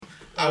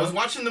I was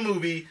watching the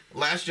movie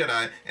Last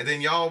Jedi, and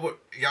then y'all were,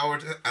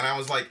 and I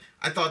was like,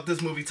 I thought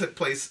this movie took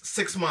place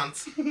 6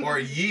 months or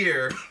a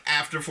year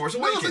after Force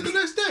Awakens. No, it's like the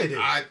next day, dude.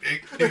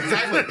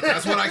 Exactly.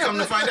 That's what I come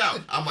to find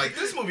out. I'm like,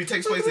 this movie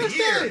takes place a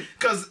year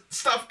because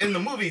stuff in the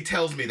movie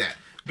tells me that.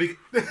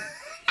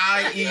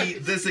 I.e.,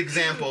 this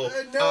example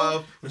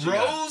of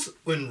Rose,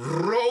 when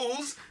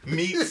Rose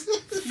meets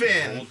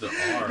Finn,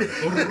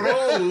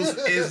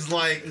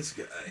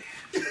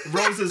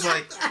 Rose is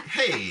like,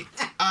 hey,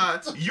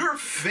 you're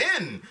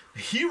Finn,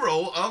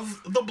 hero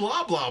of the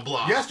blah, blah,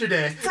 blah.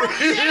 Yesterday. From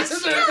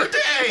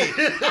yesterday!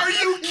 Are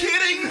you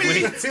kidding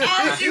me?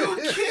 Are you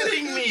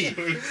kidding me?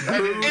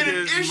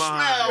 In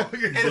Ishmael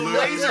and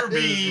laser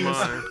beams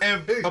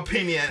and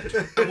opinion,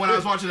 when I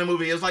was watching the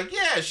movie, it was like,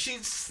 yeah,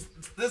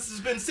 this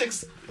has been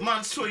 6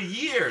 months to a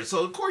year,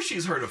 so of course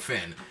she's heard of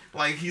Finn.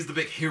 Like, he's the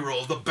big hero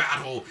of the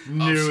battle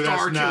of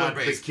Star Killer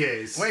Base. The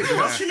case. Wait,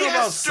 don't you know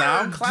about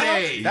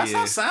SoundCloud? That's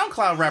how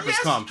SoundCloud rappers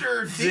come.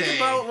 Think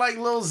about, like,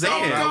 Lil Xan.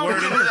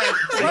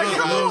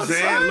 Lil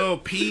Xan, Lil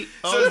Pete.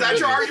 So is that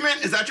your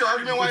argument? Is that your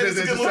argument why this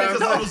is a good movie?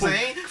 Because Lil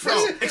Xan?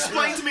 No,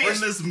 explain to me in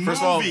this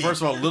movie.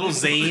 First of all, Lil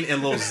Xan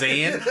and Lil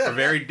Xan are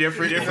very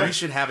different. And we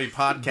should have a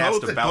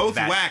podcast about both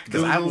that. Whack.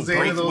 Because I will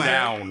break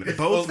down.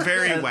 Both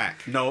very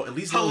whack. No, at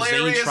least Lil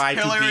Xan tried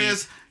to be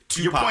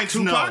Tupac. Your point's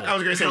no. I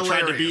was going to say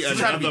tried to be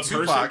another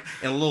person. Tupac,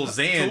 and Lil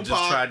Xan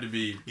just tried to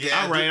be...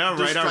 Yeah, all right.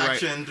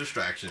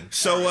 Distraction.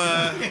 So,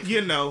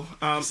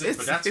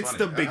 it's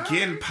the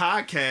Begin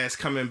podcast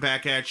coming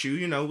back at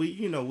you.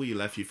 We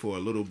left you for a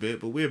little bit,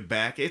 but we're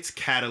back. It's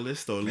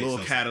Catalyst, or Lil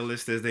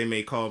Catalyst, as they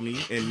may call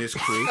me in this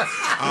crew.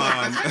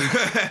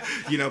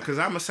 Because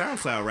I'm a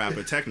SoundCloud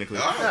rapper, technically.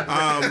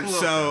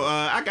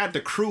 I got the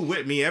crew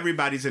with me.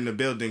 Everybody's in the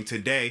building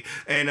today.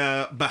 And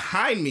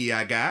behind me,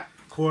 I got...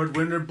 Cord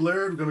Winder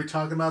Blurred. We're going to be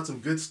talking about some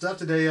good stuff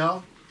today,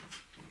 y'all.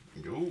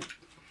 He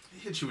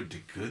hit you with the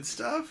good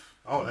stuff?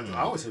 Oh,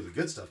 I always hit the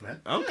good stuff,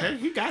 man. Okay,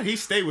 he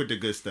stayed with the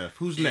good stuff.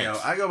 Who's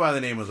next? I go by the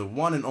name of the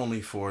one and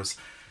only Force,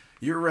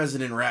 your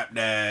resident rap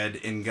dad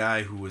and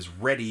guy who is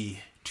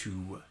ready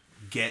to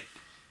get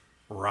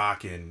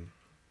rockin'.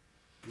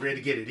 Ready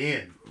to get it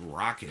in.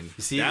 Rocking.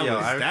 You see,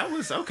 that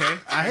was okay.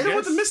 I hit him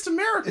with the Mr.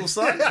 Miracle,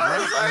 son.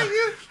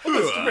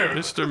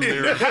 Mr.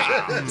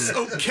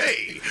 Miracle.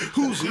 Okay.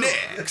 Who's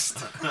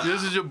next?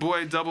 This is your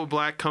boy Double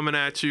Black coming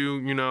at you.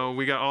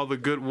 We got all the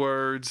good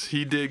words.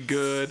 He did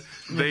good.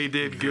 They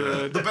did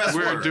good. The best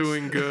We're words.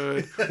 doing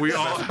good. We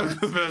all have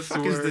the best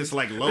words. Is this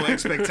like low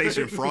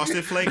expectation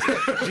Frosted Flakes?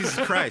 Jesus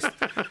Christ.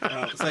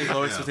 It's like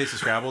low expectation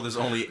Scrabble. There's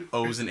only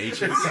O's and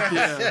H's.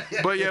 Yeah.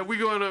 But yeah,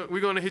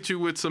 we're gonna hit you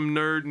with some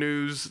nerd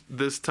news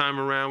this time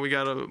around. We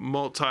got a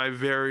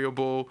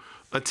multi-variable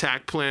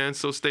attack plan,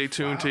 so stay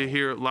tuned to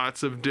hear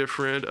lots of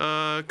different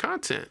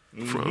content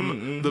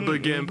from the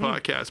Begin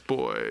podcast,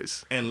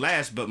 boys. And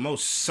last but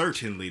most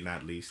certainly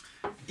not least,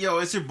 yo,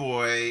 it's your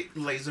boy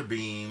Laser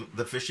Beam,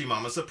 the Fishy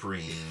Mama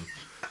Supreme.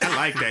 I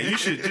like that. You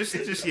should just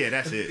that's it. Yeah,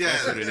 that's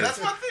what it is.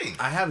 That's my thing.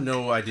 I have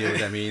no idea what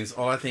that means.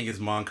 All I think is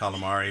Mon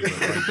Calamari.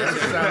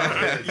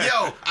 But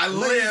Yo, I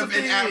live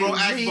in Admiral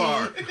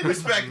Akbar.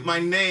 Respect my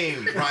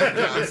name, Ryan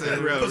Johnson.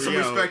 Put some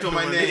respect on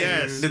my name.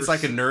 Yes. It's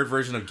like a nerd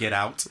version of Get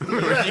Out,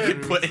 where you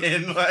could put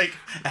in like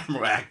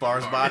Admiral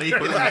Akbar's body.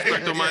 Put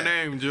respect on my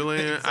name,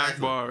 Julian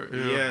Akbar.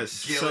 Yeah.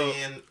 Yes.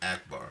 Gillian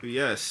Akbar.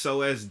 Yes.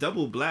 So as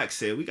Double Black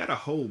said, we got a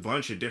whole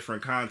bunch of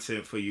different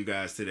content for you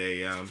guys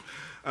today.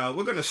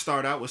 We're going to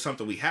start out with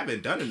something we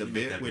haven't done in a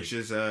bit, which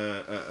is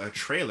a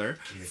trailer.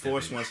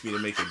 Force wants me to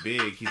make it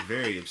big. He's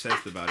very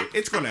obsessed about it.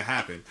 It's going to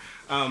happen.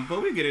 But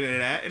we'll get into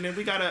that. And then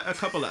we got a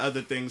couple of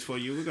other things for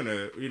you. We're going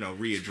to,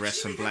 readdress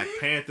some Black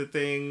Panther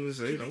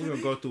things. We're going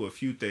to go through a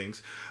few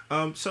things.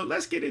 So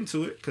let's get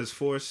into it, because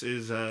Force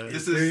is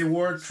this Infinity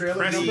War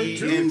trailer number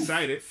 2.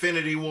 excited.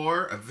 Infinity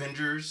War,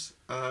 Avengers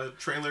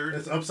trailer.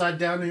 It's upside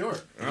down New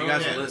York. If you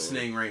guys are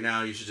listening right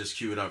now, you should just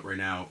cue it up right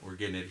now. We're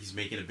getting it. He's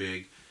making it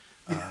big.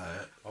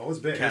 It's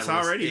big. Catalyst, It's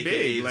already AKA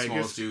big. The Like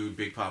smallest dude,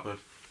 Big Papa.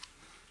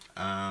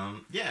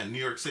 New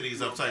York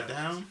City's upside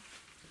down.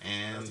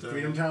 And That's the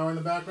Freedom Tower in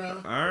the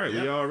background. All right,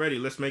 we all ready.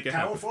 Let's make it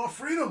Tower happen. for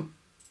freedom.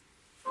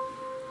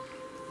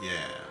 Yeah.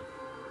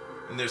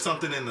 And there's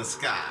something in the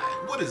sky.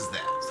 What is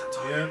that?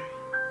 Yeah.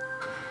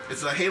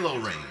 It's a halo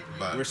ring,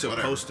 but We're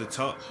supposed to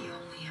talk. He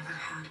only ever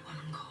had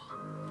one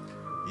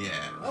goal.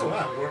 Yeah. Oh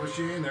wow, War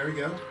Machine. There we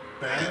go.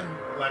 Banner,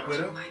 Black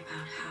Widow. Wipe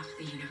out half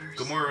the universe.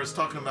 Gamora was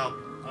talking about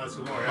That's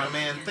Gamora. my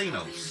man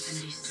Thanos.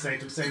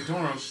 Sanctum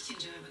Sanctorum. He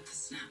can do it with the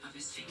snap of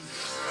his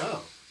fingers.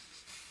 Oh.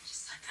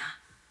 Just like that.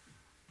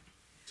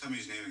 Tell me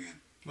his name again.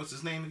 What's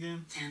his name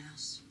again?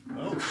 Thanos.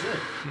 Oh shit.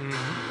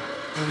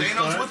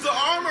 Thanos with the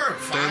armor.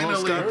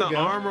 Thanos Finally. got the we go.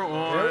 armor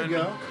on. There we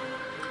go.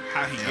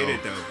 How he get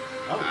it, though?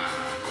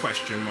 Oh.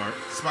 Question mark.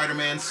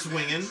 Spider-Man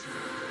swinging.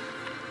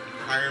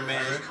 Iron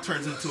Man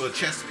turns into a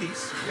chess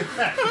piece.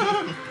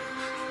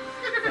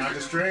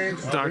 Doctor Strange.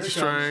 Oh, Doctor here it comes.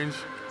 Strange,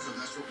 So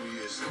that's what we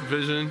is.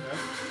 Vision,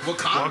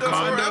 Wakanda,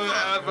 Wakanda forever.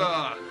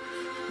 forever.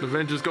 The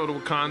Avengers go to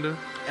Wakanda.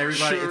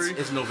 Everybody, Shuri.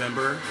 it's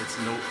November. It's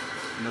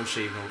no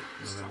shade,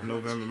 November.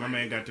 November. My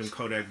man got them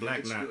Kodak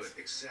Black knots.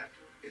 Except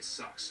It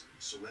sucks.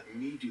 So let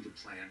me do the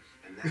plan,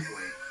 and that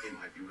way it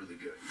might be really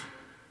good.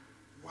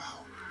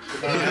 Wow.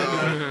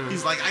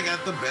 He's like, I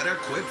got the better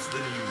quips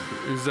than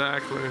you.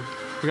 Exactly.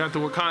 We got the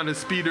Wakanda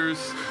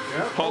speeders,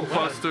 Yep.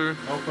 Hulkbuster,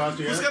 Hulkbuster,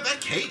 Who's yeah. got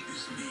that cape?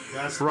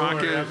 That's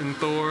Rocket, Thor, yeah. and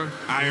Thor.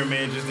 Iron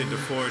Man just did the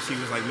Force. He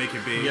was like, make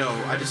it big. Yo,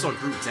 I just saw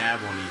Groot dab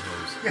on these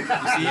hoes. You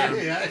see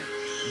it? Yeah.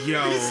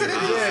 Yo,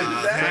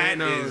 that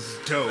Thanos. is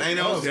dope.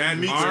 Thanos That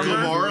meets armor,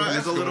 Gamora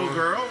as a little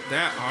girl.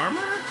 that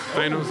armor?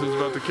 Thanos is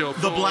about to kill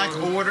The Thor. Black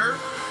Order.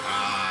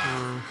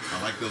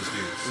 I like those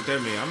dudes. What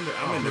that mean?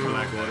 I'm in the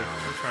Black Order.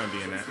 I'm trying to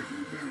be in that.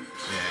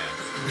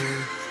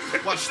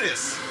 Yeah. Watch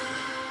this.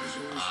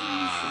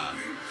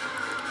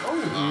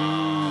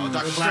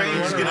 Doctor The Black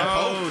Strange Order. get a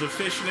Oh, the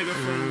fish nigga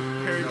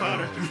from Harry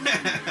Potter.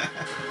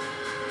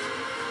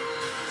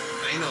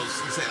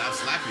 Thanos, he said, I'll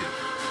slap you.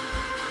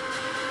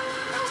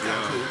 That's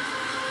kind of cool.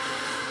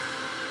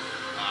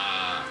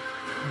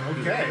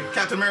 Okay.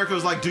 Captain America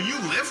was like, do you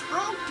lift,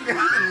 bro? Do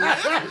you even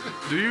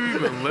lift? Do you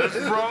even lift,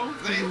 bro?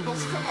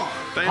 Thanos, come on.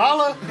 Thanos.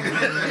 Holla!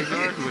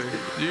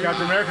 Exactly. You-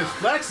 Captain America's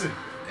flexing.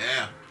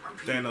 Yeah.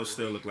 Thanos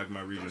still look like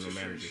my regional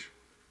manager.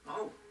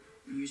 Oh,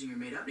 you're using your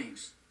made-up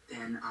names.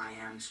 Then I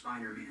am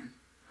Spider-Man.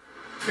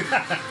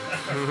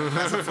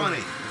 That's funny.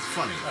 It's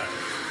funny.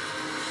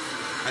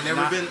 I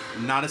never Not, been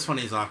not as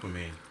funny as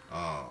Aquaman.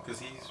 Oh. Because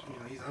he's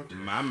up there.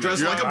 My man.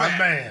 Dressed like a My bat.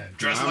 man.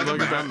 Dressed like a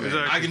bat.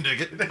 Exactly. I can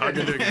dig it. I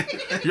can dig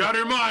it. You out of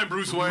your mind,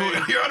 Bruce Wayne.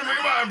 You're out of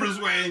your mind, Bruce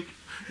Wayne.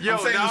 Yo, I'm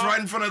saying this now right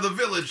in front of the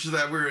village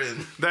that we're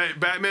in. that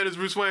Batman is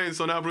Bruce Wayne,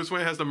 so now Bruce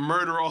Wayne has to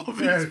murder all of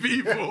these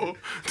people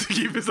to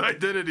keep his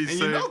identity And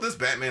safe. you know this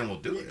Batman will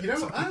do it. You know,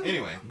 So, I'm,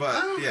 anyway, but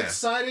I'm yeah.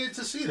 excited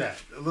to see that.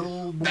 A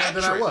little more That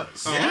than I trailer.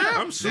 was. Oh, Yeah.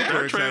 I'm super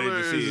That excited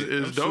trailer to see it.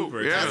 is I'm dope,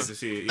 super yeah. excited to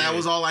see it. That yeah.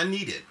 was all I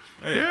needed.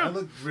 Yeah, That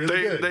looked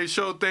really good. They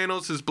showed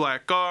Thanos his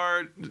Black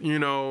Guard, you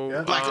know,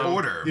 Yeah. Black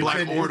Order. The Black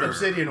Obsidian- Order,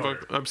 Obsidian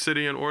Order.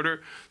 Obsidian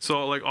Order.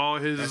 So like all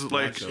his That's like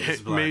black, though.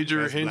 It's black.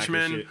 major That's black as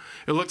henchmen. shit.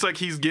 It looks like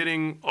he's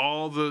getting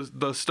all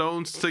the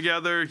stones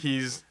together.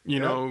 He's you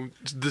Yep. know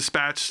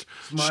dispatched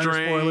Minor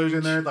Strange. spoilers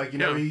in there, like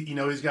Yeah.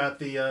 he's got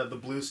the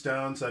blue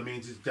stones. So that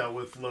means he's dealt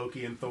with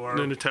Loki and Thor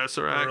And the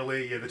Tesseract.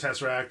 early. Yeah, the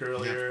Tesseract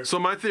earlier. So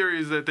my theory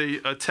is that they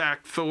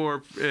attacked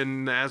Thor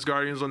and the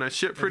Asgardians on that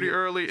ship pretty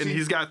early, and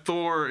he's got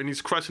Thor and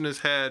he's crushing his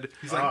head.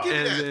 He's like, give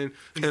me that.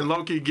 and then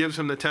Loki gives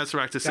him the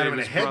Tesseract to Got save him in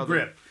a his head brother.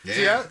 grip.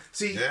 Yeah.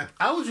 See, Yeah.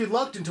 I was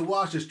reluctant to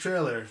watch this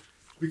trailer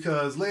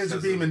because Laser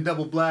Beam and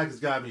Double Black has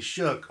got me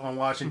shook on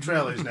watching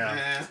trailers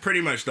now.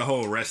 Pretty much the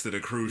whole rest of the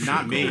crew. should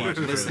Not go me. watch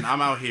the Listen, trailer.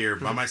 I'm out here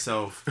by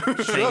myself,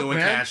 tango and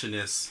man. cash in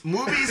this.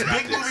 Movies,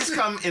 big movies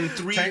come in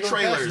 3 Tango and Cash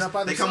trailers. is not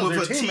by They come with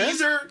themselves, a they're a team,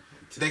 teaser.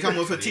 They come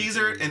with a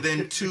teaser and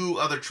then 2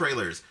 other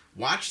trailers.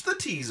 Watch the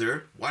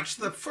teaser. Watch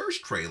the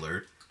first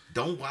trailer.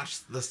 Don't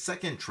watch the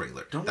second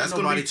trailer. Don't That's let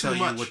gonna nobody be tell too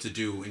you much. what to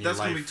do in your That's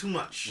life. gonna be too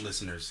much.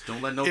 Listeners,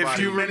 don't let nobody. If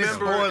you remember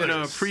in a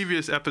spoilers.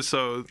 previous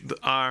episode,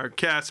 our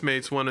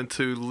castmates wanted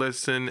to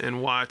listen and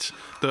watch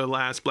the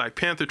last Black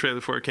Panther trailer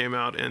before it came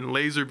out, and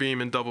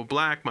Laserbeam and Double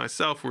Black,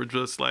 myself, were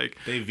just like,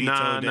 They vetoed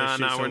nah, that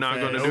shit so we're not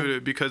going to fast. do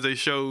it because they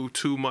show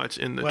too much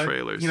in the But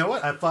trailers. you know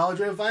what? I followed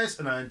your advice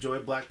and I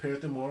enjoyed Black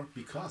Panther more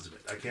because of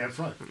it. I can't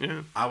front.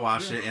 Yeah. I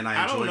watched it and I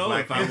I enjoyed don't know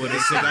Black if I Panther. would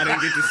have said I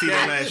didn't get to see the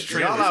last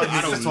trailer. Y'all so out I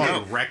here don't just know.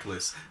 talking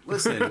reckless.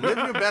 Listen, live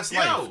your best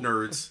life, Yo.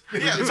 nerds.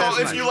 Yeah, Live so your if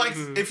best you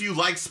life. if you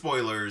like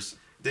spoilers,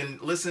 then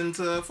listen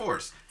to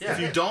Force. Yeah.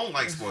 If you don't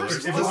like spoilers,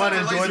 If you listen want to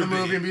to enjoy the Laserbeam.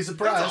 movie and be That's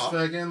surprised, all.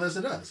 fucking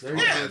listen to us. There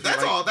you Yeah, go.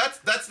 that's all.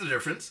 That's the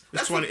difference.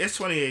 It's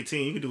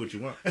 2018. You can do what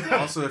you want.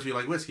 Also, if you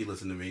like whiskey,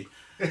 listen to me.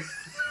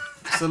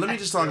 So let me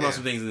just talk about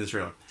some things in this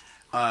trailer.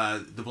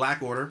 The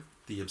Black Order,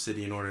 the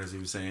Obsidian Order, as he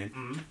was saying.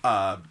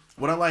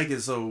 What I like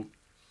is I'm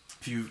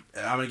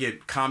gonna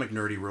get comic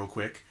nerdy real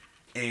quick,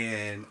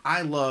 and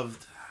I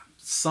loved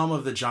some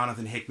of the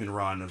Jonathan Hickman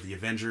run of the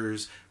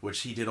Avengers,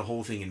 which he did a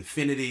whole thing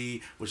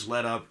Infinity, which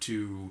led up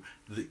to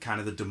the kind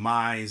of the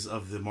demise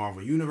of the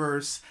Marvel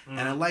Universe.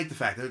 And I like the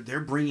fact that they're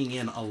bringing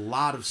in a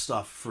lot of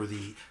stuff for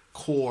the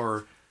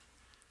core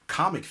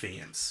comic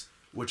fans,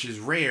 which is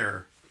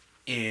rare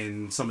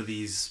in some of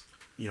these,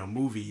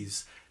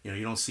 movies.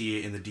 You don't see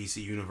it in the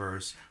DC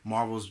universe.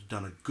 Marvel's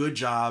done a good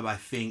job, I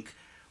think,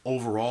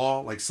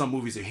 overall. Like, some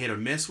movies are hit or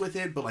miss with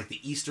it, but like the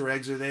Easter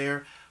eggs are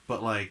there.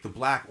 But like the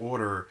Black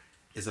Order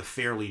is a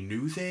fairly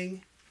new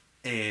thing,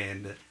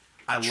 and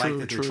I like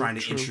that they're trying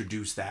to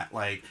introduce that.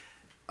 Like,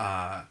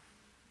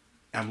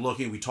 I'm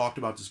looking, we talked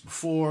about this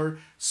before.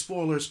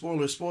 Spoiler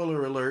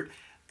alert.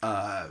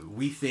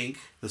 We think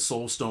the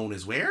Soul Stone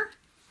is where?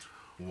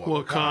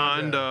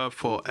 Wakanda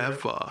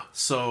forever.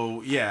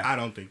 So, yeah. I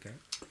don't think that.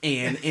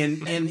 And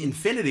in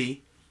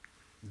Infinity,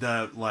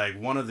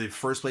 one of the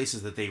first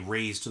places that they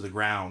raise to the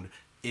ground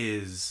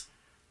is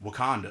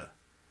Wakanda.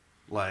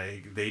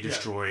 Like, they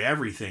destroy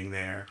everything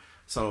there.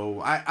 So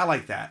I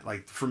like that.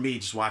 Like, for me,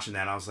 just watching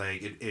that, I was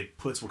like, it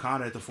puts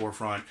Wakanda at the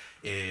forefront.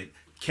 It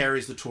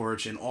carries the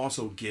torch and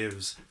also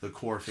gives the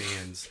core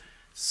fans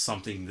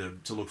something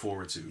to look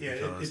forward to. Yeah,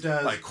 because, it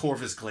does. Like,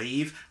 Corvus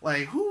Glaive,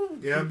 like, who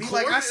Yeah, Be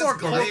like, I saw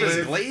Corvus Corvus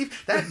Glaive.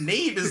 Glaive. That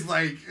name is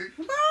like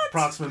what?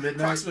 Proxima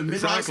Midnight.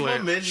 Exactly.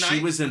 Midnight. She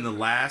was in the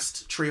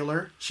last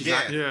trailer. She's Yeah,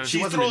 not. Yeah. She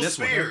She wasn't in throws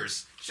this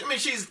spears. I mean,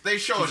 they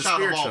show She's a a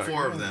shot of spear all chucker,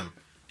 four of yeah. them.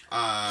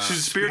 She's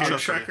a spirit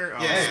chucker.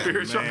 Yeah.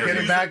 Spirit chucker.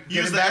 Getting back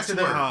Use to the the S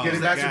word.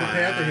 getting back to the God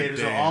Panther haters.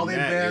 So all the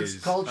damn, that advanced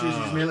is- cultures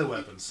use melee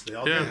weapons. They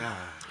all do. Yeah.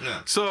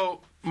 Yeah.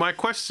 So my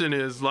question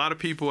is, a lot of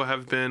people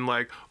have been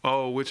like,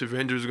 "Oh, which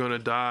Avenger's gonna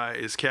die?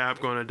 Is Cap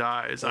gonna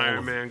die? Is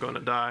Iron Man gonna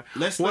die?"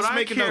 Let's What I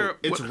make a care- note.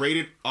 It's what-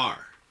 rated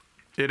R.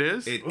 It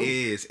is. It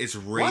is. It's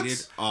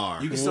rated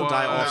R. You can still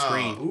die off Wow.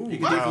 screen. Ooh. You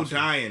can What? die People off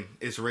screen. dying.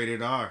 It's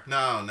rated R.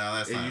 No,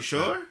 that's Are not. you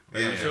sure? Yeah,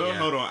 Are you sure? yeah.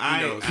 Hold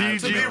on. knows. PG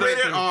To be 13.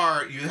 rated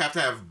R, you have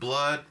to have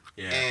blood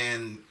Yeah.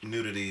 and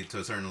nudity to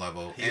a certain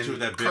level, Hit you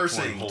with and that Bitcoin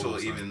cursing hold to or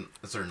something. even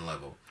a certain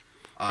level.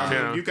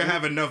 Yeah. You can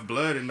have enough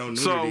blood and no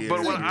nudity. So, but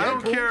It's what like I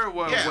don't Deadpool? care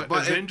what Yeah,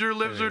 but Avenger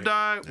lives or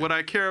die. What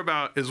I care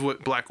about is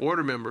what Black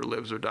Order member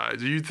lives or dies.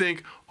 Do you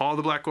think all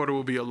the Black Order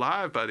will be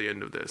alive by the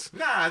end of this?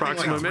 Nah, I think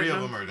Proxima like 3 of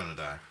Midnight? them are gonna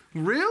die.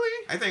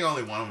 Really? I think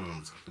only one of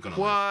them's gonna live.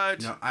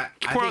 What? No, I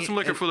Pour out think some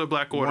liquor it- for the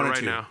Black Order one or right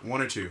two. now.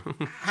 One or two.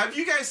 Have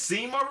you guys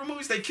seen Marvel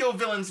movies? They kill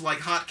villains like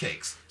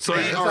hotcakes. So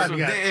they yeah, are. so-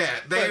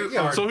 They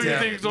yeah, are So who you dead.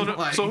 think is gonna?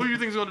 Like, So who you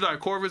think is gonna die?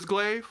 Corvus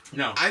Glaive,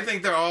 No. I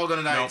think they're all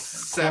gonna die. No.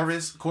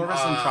 except, Corvus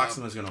and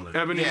Proxima is gonna live.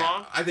 Ebony Yeah,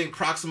 Maw. I think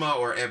Proxima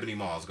or Ebony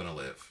Maw is gonna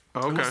live.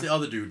 What's Okay. the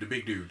other dude? The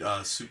big dude.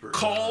 Super.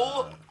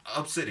 Cole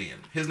Obsidian.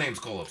 His name's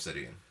Cole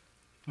Obsidian.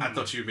 I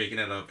thought you were making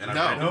that up, and I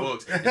No. read the Nope.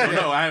 books.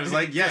 No, I was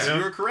like, yes,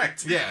 you were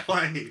correct. Yeah.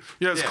 Like,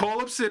 Yes, Yeah. Cole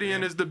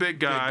Obsidian is the big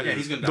guy. Yeah,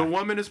 he's gonna The die.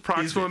 woman is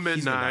Proxima He's gonna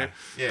Midnight.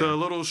 die. Yeah. The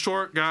little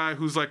short guy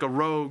who's like a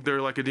rogue,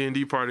 they're like a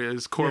D&D party,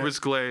 is Corvus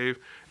Glaive.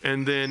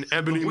 And then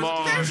Ebony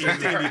Maw. There's your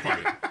D&D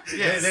party.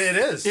 Yes. It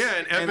is. Yeah,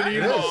 and Ebony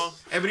it is. Maw.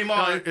 Ebony Maw,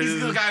 Uh, he's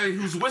is- the guy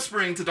who's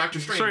whispering to Doctor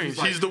Strange. Strange. He's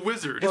like, He's the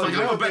wizard. Well, like,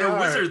 you I'm know a better they are.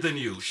 wizard than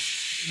you.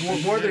 Shh.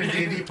 More than an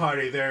indie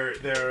party, they're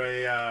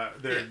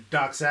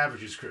Doc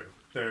Savage's crew.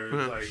 They're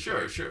like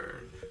Sure.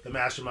 the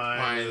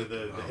mastermind,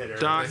 the hitter.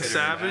 Doc hitter.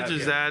 Savage, is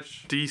Yeah. that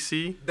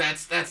DC?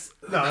 That's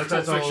No, that's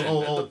Pulp Fiction.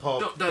 old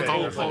pulp. That's thing.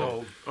 old That's like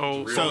pulp.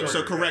 Oh,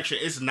 So correction,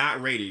 it's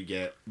not rated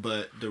yet,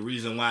 but the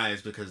reason why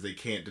is because they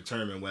can't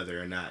determine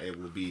whether or not it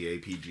will be a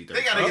PG-13.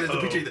 They gotta get it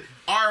to PG.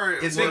 R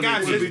It's will they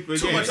got be to,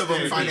 too much of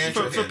a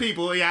financial for hit.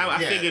 people. Yeah,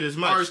 I figured as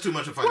much. R is too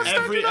much of a financial.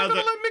 Every You're not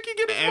gonna other- let Mickey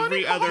get his money?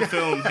 Every other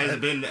film has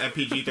been a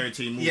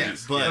PG-13 movie,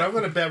 Yes, but But I'm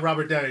gonna bet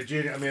Robert Downey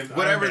Jr. I mean,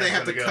 Whatever Iron they Man's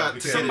have to gonna cut go to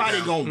because somebody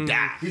down. gonna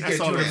die. He's That's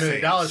getting all $200 I'm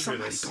million saying. for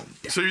Somebody this. gonna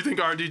die. So you think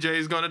RDJ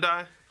is gonna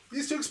die?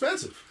 He's too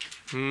expensive.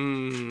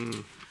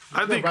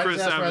 I think right Chris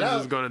ass right Evans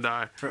out. is gonna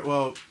die.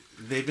 well,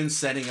 they've been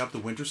setting up the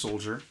Winter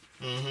Soldier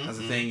as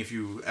a thing. If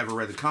you ever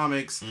read the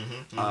comics,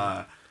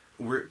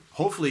 we're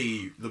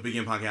hopefully the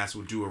Begin podcast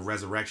will do a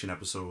resurrection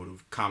episode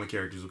of comic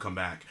characters who come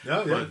back.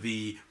 Oh, yeah. But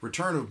the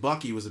return of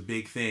Bucky was a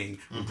big thing.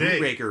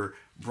 Big. Brubaker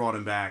brought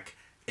him back,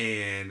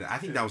 and I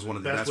think that was one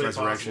of the Best best way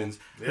resurrections.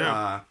 possible.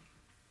 Yeah.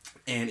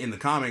 And in the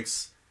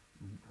comics,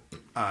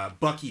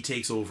 Bucky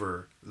takes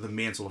over the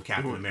mantle of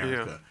Captain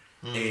America,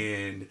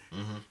 and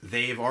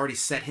they've already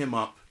set him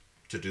up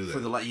To do that.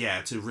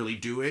 for to really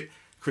do it.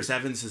 Chris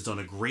Evans has done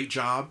a great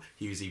job.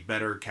 He's a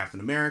better Captain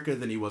America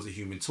than he was a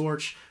Human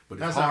Torch, but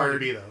That's it's not hard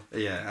hard to be, though.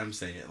 Yeah, I'm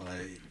saying it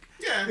like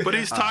Yeah. But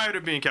he's tired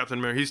of being Captain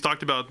America. He's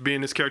talked about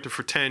being this character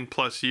for 10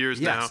 plus years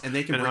Yes, now, and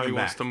they can how bring he him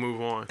wants back. to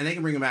move on. and they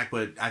can bring him back.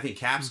 But I think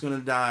Cap's gonna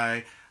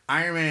die.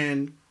 Iron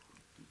Man,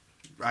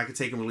 I could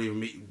take him or leave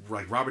him.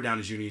 Like Robert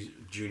Downey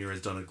Jr.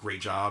 has done a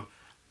great job.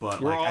 But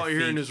We're like, all I here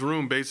in think this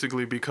room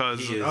basically because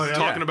He is. Oh, yeah.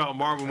 talking Yeah. about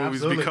Marvel movies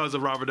Absolutely. because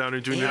of Robert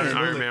Downey Jr. and Iron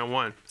Absolutely. Man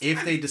 1.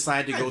 if they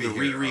decide to go I'd the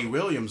be here. Riri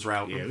Williams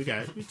route, Yeah,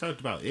 we talked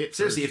about it.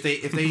 seriously, if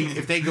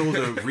they go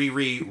the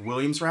Riri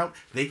Williams route,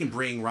 they can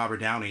bring Robert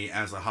Downey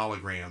as a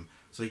hologram,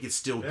 so he could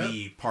still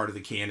be part of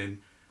the canon.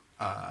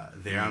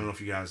 There, I don't know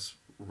if you guys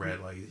read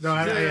like No,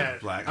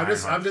 Black I'm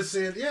just Ironheart.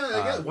 saying. Yeah,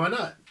 I guess, why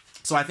not?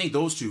 So I think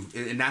those two,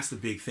 and that's the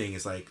big thing,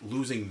 is like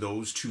losing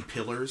those two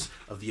pillars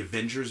of the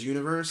Avengers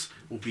universe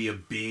will be a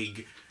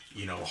big,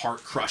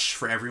 heart crush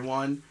for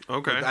everyone.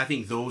 Okay. But I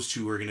think those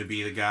two are going to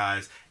be the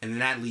guys, and then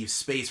that leaves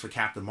space for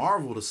Captain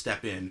Marvel to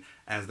step in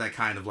as that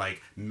kind of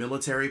like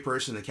military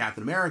person that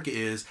Captain America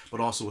is, but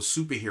also a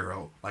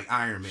superhero like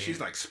Iron Man. She's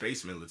like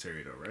space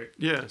military though, right?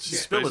 Yeah,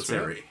 she's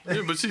military.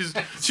 Yeah, but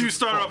she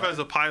started off as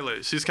a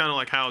pilot. She's kind of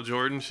like Hal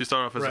Jordan. She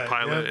started off as a Right,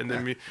 pilot, yeah. and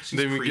then we She's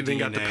then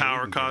got the pre-DNA,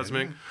 power yeah.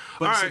 cosmic.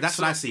 But All so right, that's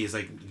so- what I see is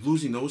like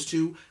losing those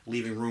two,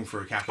 leaving room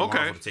for Captain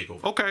Marvel to take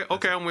over.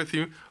 Okay, I'm with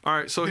you. All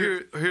right, so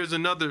here's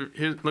another.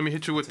 Let me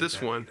hit you with this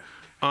one.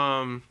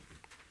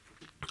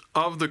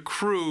 Of the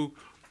crew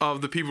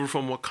of the people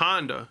from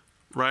Wakanda,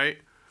 right?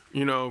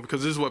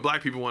 Because this is what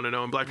black people want to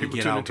know, and black people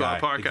Get tune out into our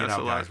guy. The Get podcast Out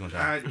a lot. guy's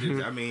gonna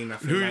die. I mean, I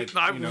feel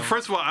like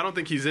First of all, I don't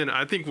think he's in it.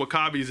 I think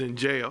Wakabi's in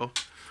jail.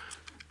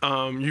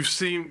 You've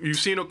seen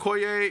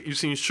Okoye, you've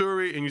seen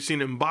Shuri, and you've seen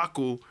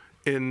M'Baku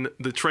in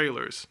the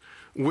trailers.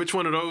 Which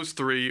one of those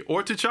three,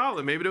 or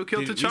T'Challa? Maybe they'll kill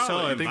Did we saw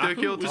T'Challa. You think they'll M'Baku?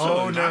 kill We T'Challa?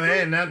 saw Oh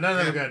no, none of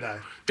them are gonna die.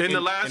 In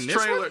the last this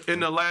trailer, one? in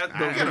the last, You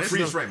gotta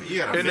freeze frame it. You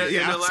gotta in the, freeze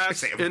in I the was gonna last,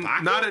 say in,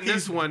 M'Baku. not in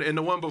this one, in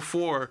the one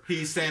before,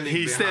 He's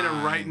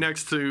standing right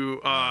next to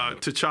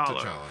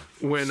T'Challa.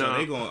 When So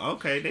they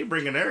going, they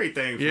bringing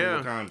everything from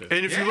Wakanda.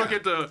 and if you look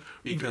at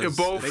Because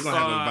both they gonna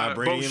have a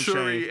both vibranium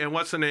Shuri chain. and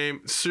what's the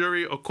name,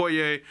 Shuri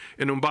Okoye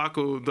and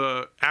M'Baku,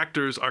 the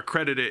actors are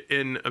credited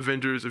in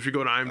Avengers. If you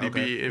go to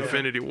IMDb,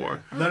 Infinity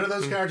War. None of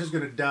those characters are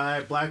going to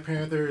die. Black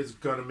Panther is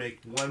going to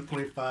make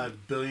 $1.5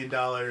 billion.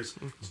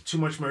 It's too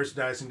much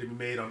merchandising to be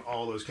made on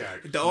all those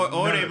characters.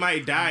 Or they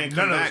might die and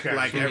come none of those back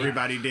like characters.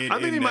 everybody did I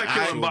think in he the might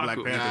kill actual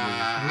M'Baku. Black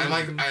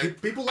Panther movie.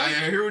 People I like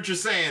hear what you're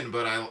saying,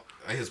 but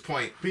his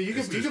point. But you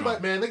is too can strong. buy,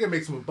 man. They can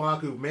make some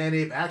M'Baku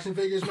man-ape action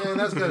figures, man.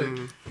 That's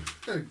gonna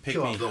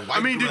kill me. off The the. white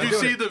I mean, did you girl.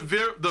 see the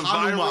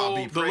Hanuma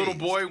be viral, the little praised.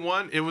 boy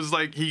one? It was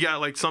like he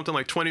got like something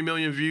like 20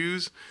 million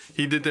views.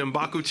 He did the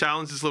M'Baku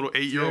challenge. This little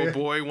 8-year-old Yeah.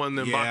 boy won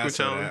the Yeah, I M'Baku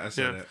saw challenge. that. I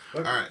saw that.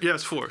 All right.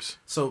 Yes, Force.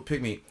 So,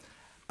 Pygmy,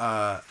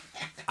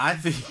 I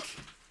think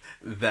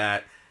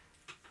that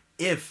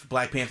if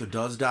Black Panther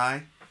does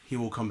die, he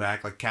will come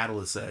back, like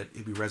Catalyst said,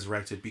 he'll be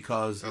resurrected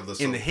because Of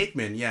the in the soul.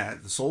 Hickman,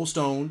 the Soul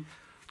Stone.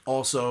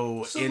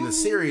 Also, in the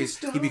series,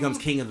 he becomes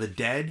King of the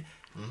Dead,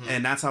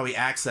 and that's how he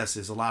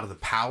accesses a lot of the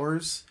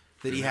powers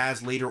that he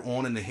has later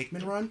on in the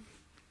Hickman run.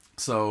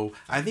 So,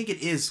 I think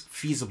it is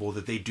feasible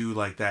that they do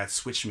like that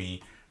switch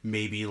me.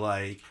 Maybe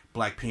like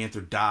Black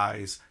Panther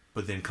dies,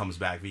 but then comes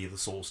back via the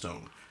Soul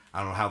Stone. I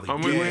don't know how they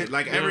do Yeah, it.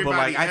 like But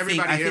everybody, I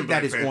everybody think in that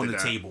Black is Panther on the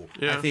died. table.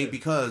 Yeah. I think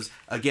because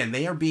again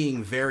they are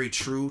being very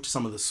true to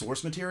some of the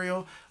source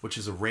material, which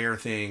is a rare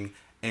thing,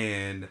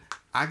 and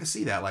I can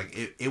see that like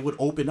it would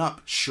open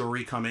up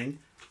Shuri coming.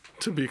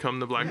 To become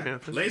the Black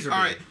Panther. Laser All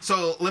beam. right,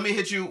 so let me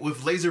hit you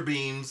with laser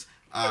beams.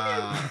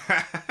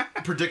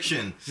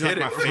 Prediction. That's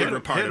my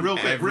favorite part of Real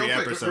quick, every real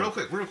quick,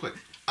 episode. real quick.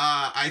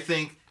 I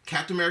think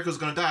Captain America's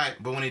gonna die,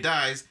 but when he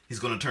dies, he's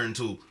gonna turn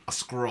into a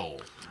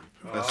scroll.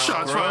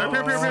 Shots fired.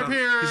 Pew, pew, pew,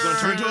 pew. He's gonna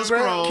turn into a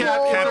scroll.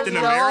 Captain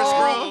America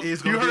scroll.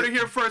 He's You gonna heard be- it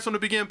here first on the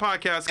Begin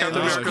podcast. And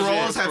Captain the America.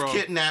 Skrulls have Skrull.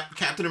 kidnapped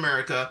Captain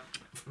America,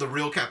 the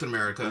real Captain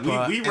America.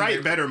 We And write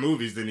they- better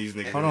movies than these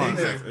niggas. Hold on,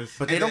 Exactly.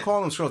 but they And don't then-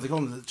 call them Skrulls; they call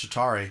them the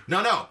Chitauri.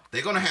 No,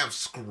 they're gonna have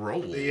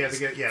scrolls. Yeah, they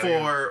get- yeah,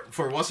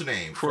 for what's the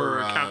name?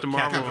 For Captain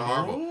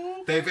Marvel.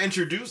 They've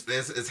introduced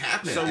this. It's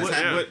happening. So It's what?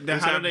 happening.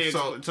 How do they?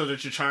 So- So the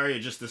Chitauri are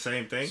just the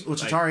same thing. Well,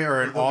 Like, Chitauri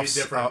are an it'll be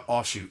different.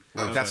 offshoot.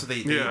 Like, that's what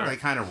they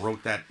kind of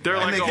wrote that. They're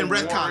And like they a can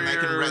retcon- they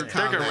can warrior. retcon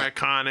They can that.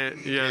 retcon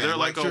it. Yeah, they're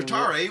like a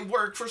Chitauri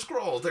work for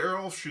Skrulls. They're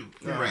offshoot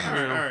branch.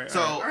 all right,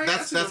 So all right.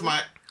 that's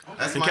my.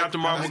 That's And my,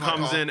 Captain Marvel that's my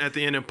comes call. in at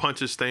the end and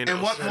punches Thanos.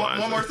 And one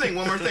Flies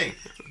more in. thing.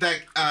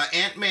 That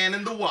Ant-Man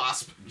and the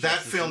Wasp, that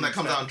film that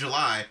comes out in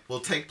July, will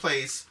take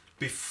place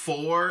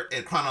before,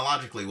 and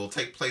chronologically, will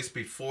take place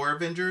before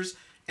Avengers,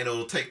 and it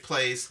will take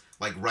place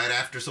like right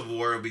after Civil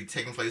War. It'll be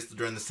taking place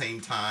during the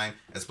same time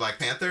as Black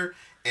Panther.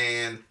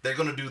 And they're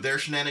going to do their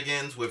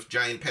shenanigans with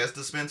giant Pez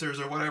dispensers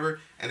or whatever.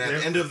 And at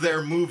the end of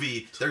their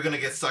movie, they're going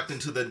to get sucked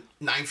into the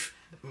ninth,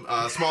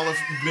 smallest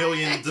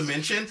million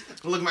dimension.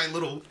 Look at my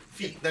little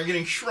feet. They're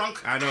getting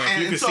shrunk. I know, if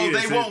And, you and could so see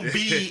they this, won't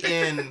be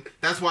in...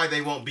 That's why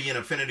they won't be in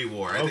Infinity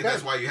War. I think Okay.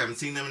 that's why you haven't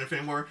seen them in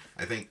Infinity War.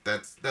 I think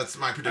that's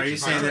my prediction. Are you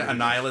saying that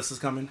Annihilus is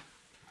coming?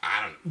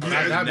 I don't know.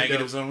 That'd be Negative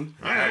dope. zone.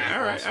 all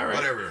right.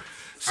 Whatever.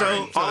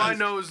 So All I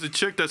know is the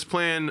chick that's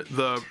playing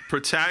the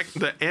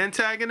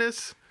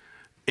antagonist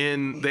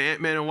in the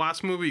Ant-Man and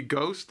Wasp movie,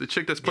 Ghost, the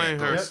chick that's playing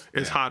her Ghost.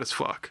 is hot as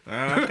fuck.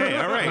 Okay,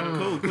 all right,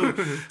 cool.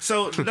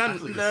 So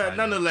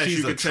nonetheless, She's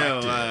you can tell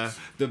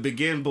attractive. the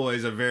Begin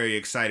boys are very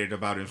excited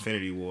about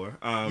Infinity War.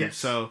 Yes.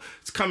 So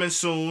it's coming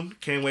soon.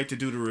 Can't wait to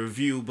do the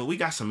review. But we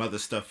got some other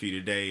stuff for you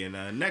today.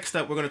 And next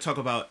up, we're going to talk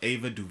about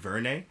Ava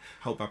DuVernay.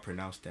 Hope I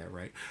pronounced that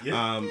right.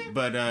 Yeah.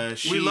 But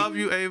We love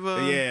you,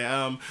 Ava.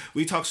 Yeah.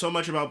 We talk so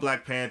much about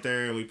Black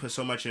Panther, and we put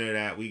so much into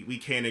that. We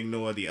can't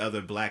ignore the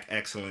other Black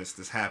excellence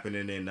that's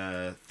happening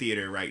in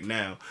theater right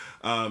now.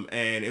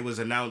 And it was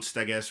announced,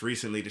 I guess,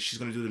 recently that she's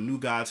going to do the New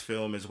Gods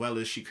film, as well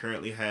as she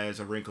currently has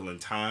A Wrinkle in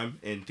Time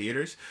in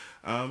theaters.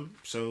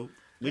 So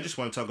we just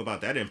want to talk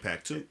about that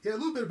impact too. Yeah, a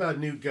little bit about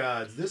New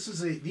Gods.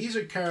 These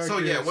are characters. So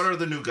yeah, what are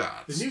the new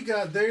gods? the New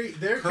God?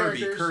 They're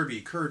characters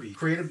Kirby.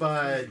 created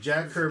by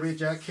Jack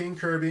King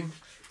Kirby,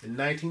 in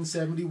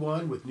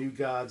 1971 with New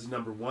Gods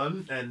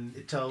 #1, and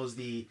it tells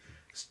the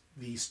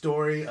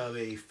story of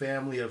a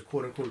family of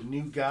quote unquote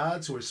new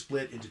gods who are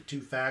split into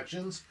two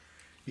factions: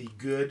 the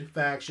good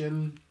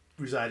faction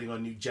residing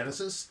on New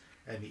Genesis,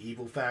 and the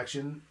evil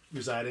faction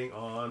residing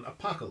on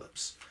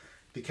Apocalypse.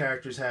 The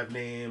characters have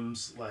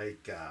names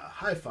like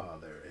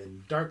Highfather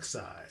and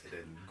Darkseid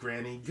and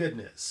Granny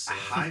Goodness.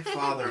 High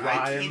Father. Ryan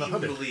I can't the even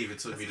Hobbit. believe it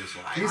took me this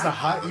long. He's a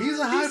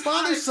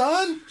Highfather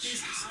son.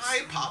 He's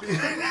high pop.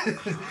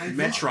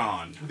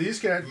 Metron. These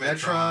characters,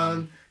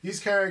 Metron. these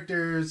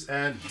characters,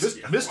 and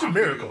Mr.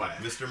 Miracle.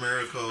 Mr.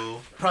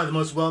 Miracle. Probably the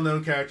most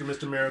well-known character,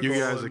 Mr. Miracle. You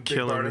guys and are Big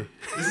killing Barda. me.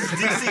 This is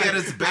DC at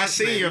its I best.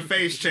 seen your baby.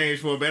 face change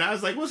for a bit. I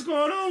was like, "What's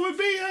going on with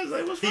me?" I was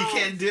like, "What's He wrong?"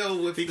 can't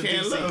deal with He the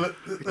can't DC.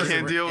 look.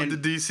 Can't deal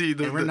with the DC,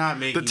 and we're not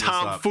making the this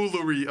up.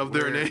 tomfoolery of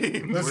their names.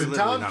 Listen, literally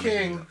Tom not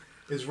making King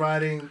it is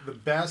writing the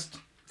best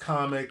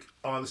comic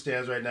on the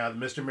stands right now. The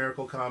Mr.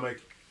 Miracle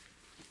comic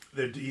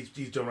that he's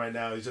doing right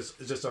now. He's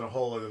just on a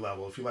whole other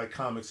level. If you like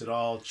comics at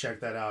all, check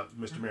that out.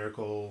 Mr.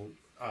 Miracle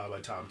by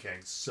Tom King.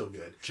 So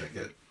good. Check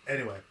it.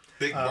 Anyway.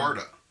 Big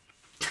Barda.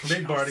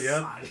 Big Barda,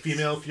 yep.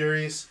 Female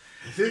Furies.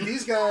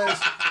 These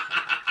guys,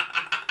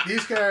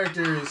 these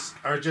characters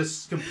are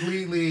just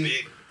completely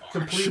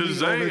over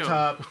the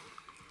top.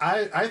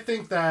 I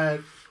think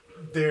that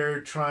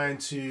they're trying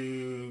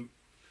to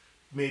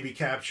maybe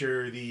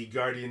capture the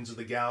Guardians of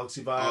the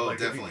Galaxy vibe. Oh, like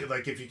definitely.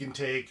 If you can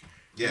take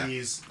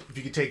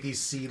these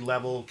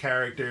C-level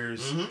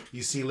characters,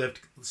 these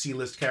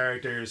C-list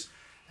characters,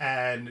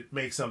 and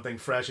make something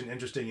fresh and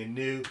interesting and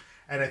new.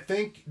 And I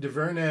think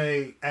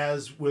DuVernay,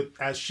 as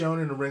shown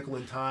in A Wrinkle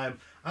in Time,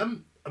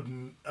 I'm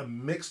a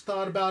mixed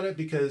thought about it,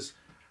 because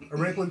A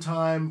Wrinkle in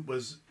Time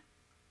was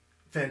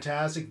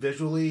fantastic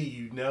visually.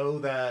 You know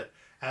that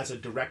as a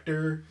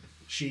director,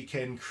 she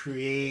can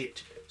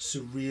create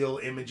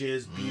surreal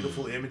images,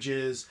 beautiful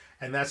images,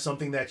 and that's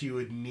something that you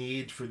would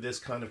need for this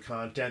kind of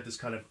content, these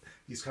kind of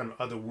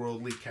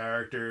otherworldly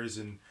characters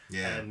and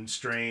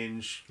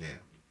strange,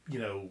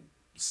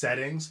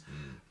 settings.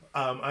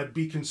 I'd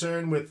be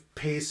concerned with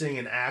pacing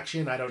and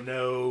action. I don't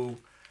know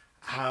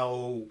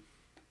how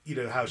she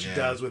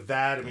does with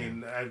that. I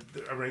mean,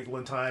 A Wrinkle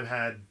in Time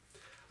had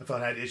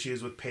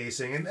issues with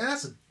pacing, and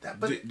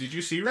but did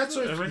you see that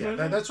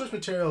source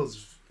material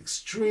is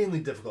extremely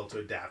difficult to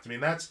adapt. I mean,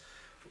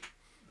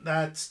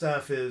 that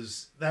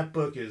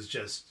book is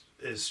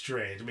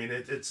strange. I mean,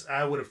 it's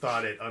I would have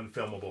thought it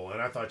unfilmable,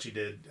 and I thought she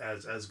did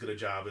as good a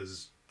job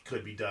as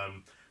could be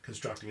done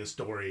constructing a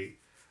story,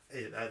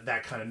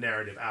 that kind of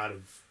narrative out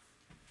of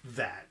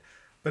that.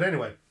 But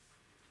anyway,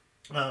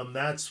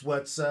 that's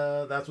what's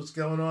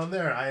going on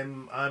there.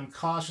 I'm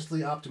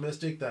cautiously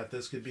optimistic that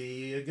this could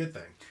be a good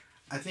thing.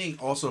 I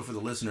think also for the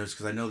listeners,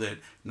 because I know that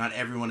not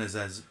everyone is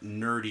as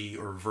nerdy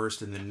or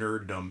versed in the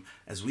nerddom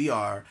as we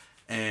are,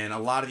 and a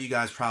lot of you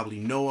guys probably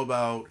know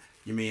about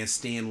your man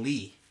Stan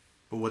Lee,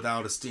 but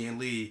without a Stan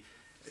Lee,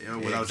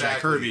 without Jack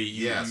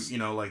Kirby, that's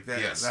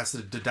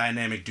the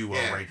dynamic duo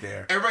right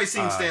there. Everybody's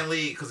seen Stan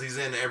Lee because he's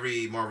in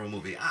every Marvel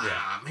movie.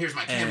 Here's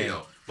my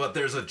cameo. But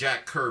there's a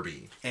Jack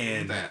Kirby.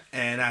 And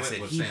that's it.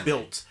 He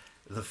built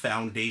the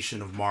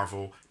foundation of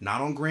Marvel,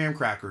 not on graham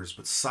crackers,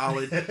 but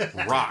solid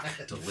rock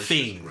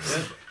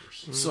things.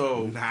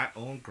 So not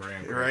on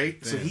graham crackers.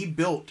 Right? So he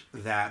built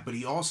that, but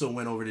he also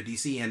went over to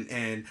DC,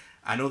 and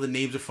I know the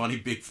names are funny.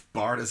 Big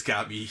Barda's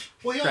got me.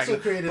 Well, he also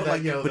created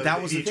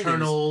that was the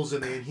Eternals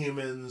and the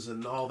Inhumans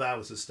and all that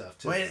was his stuff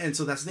too. Right, and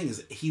so that's the thing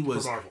is he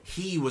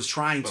was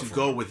trying to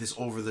go with this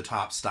over the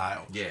top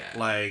style. Yeah,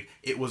 like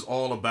it was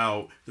all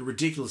about the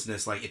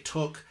ridiculousness. Like it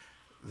took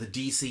the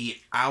DC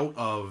out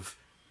of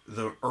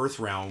the Earth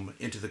realm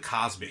into the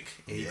cosmic,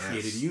 and he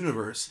created a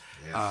universe.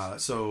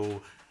 Yes.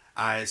 So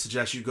I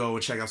suggest you go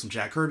and check out some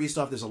Jack Kirby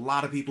stuff. There's a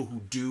lot of people who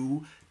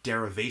do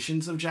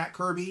derivations of Jack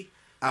Kirby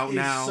out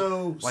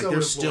now.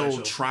 They're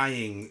still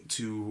trying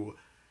to,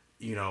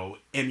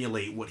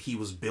 emulate what he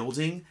was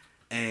building.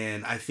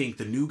 And I think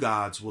the New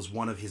Gods was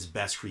one of his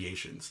best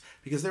creations,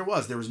 because there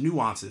was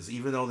nuances,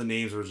 even though the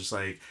names were just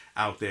like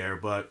out there.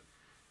 But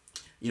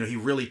he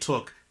really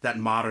took that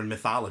modern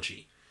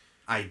mythology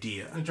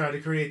idea and try to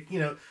create,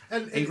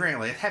 and granted,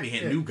 like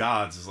heavy-handed New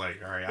Gods is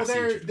like, all right.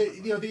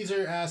 Well, these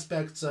are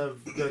aspects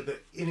of the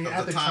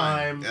at the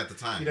time.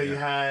 You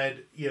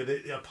had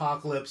the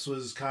Apocalypse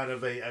was kind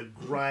of a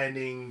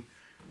grinding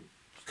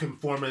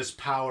conformist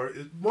power,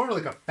 more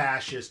like a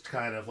fascist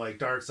kind of like.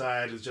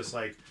 Darkseid is just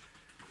like,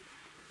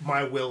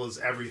 my will is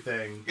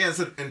everything. Yeah, it's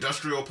an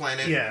industrial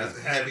planet. Yeah, it's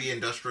a heavy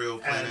industrial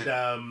planet.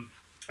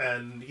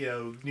 And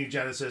New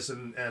Genesis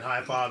and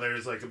High Father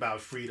is like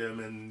about freedom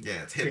and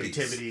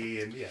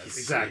creativity and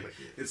exactly.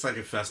 It's like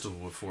a festival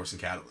with Force and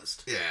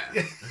Catalyst.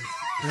 Yeah.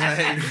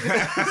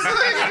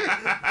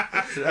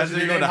 That's the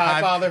new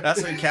High Father.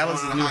 That's when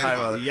Catalyst is new High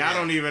Father. Y'all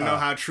don't even know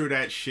how true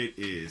that shit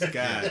is.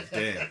 God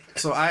damn.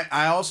 So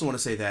I also want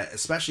to say that,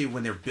 especially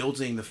when they're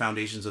building the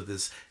foundations of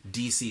this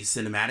DC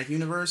cinematic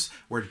universe,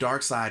 where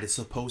Darkseid is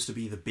supposed to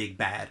be the big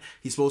bad.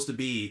 He's supposed to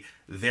be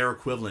their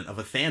equivalent of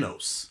a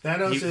Thanos.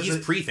 He's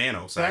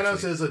pre-Thanos.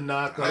 Thanos is a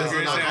knockoff.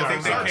 I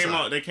think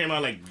they came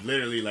out like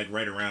literally like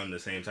right around the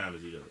same time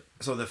as each other.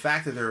 So the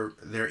fact that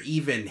they're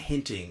even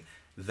hinting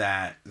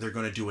that they're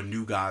going to do a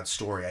New God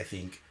story, I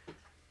think,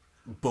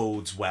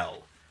 bodes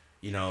well.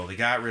 They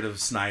got rid of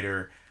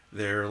Snyder.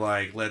 They're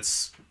like,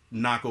 let's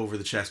knock over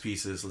the chess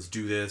pieces. Let's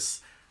do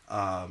this.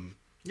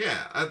 Yeah,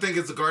 I think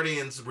it's a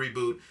Guardians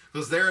reboot,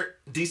 because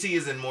DC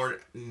is in more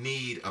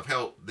need of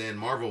help than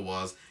Marvel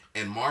was,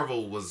 and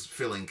Marvel was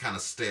feeling kind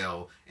of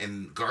stale,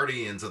 and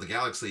Guardians of the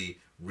Galaxy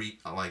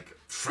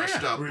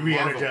freshed up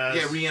re-energized. Marvel.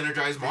 Yeah,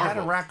 re-energized Marvel. They had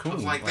a raccoon.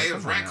 They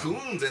have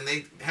raccoons, and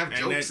they have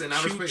jokes and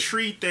outer space.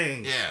 Tree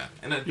thing. Yeah,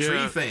 and a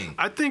tree thing.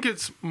 I think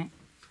it's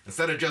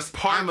instead of just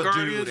part I'm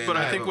Guardians, dude, but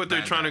I think what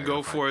they're trying to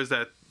go for is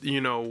that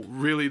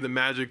really the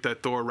magic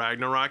that Thor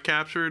Ragnarok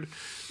captured,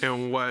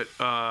 and what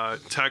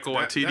Taika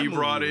Waititi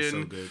brought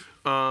in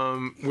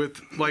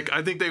with like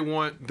I think they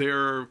want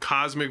their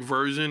cosmic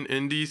version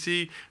in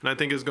DC, and I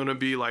think it's going to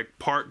be like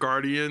part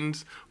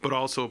Guardians, but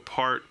also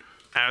part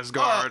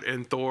Asgard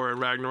and Thor and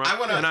Ragnarok.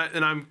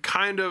 I'm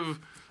kind of.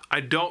 I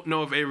don't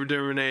know if Ava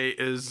DuVernay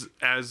is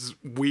as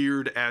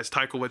weird as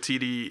Taika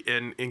Waititi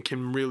and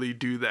can really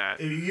do that.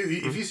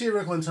 If you see a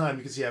Wrinkle in Time,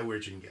 you can see how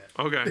weird you can get.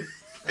 Okay.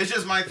 It's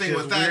just my thing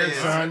with that weird, is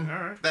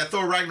son. that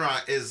Thor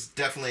Ragnarok is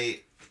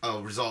definitely a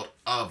result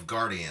of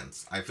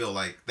Guardians. I feel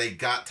like they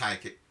got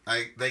Taika.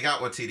 They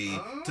got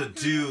Waititi to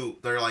do.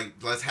 They're like,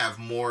 let's have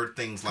more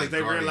things like they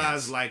Guardians.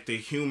 realize like the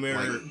humor,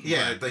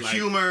 the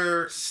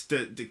humor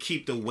to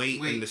keep the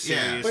weight and the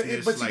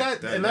seriousness. But see,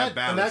 like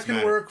that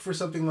can work for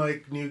something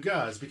like New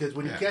Gods, because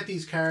when you get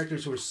these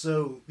characters who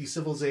are these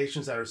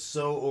civilizations that are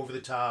so over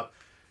the top,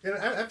 and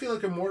I feel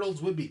like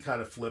Immortals would be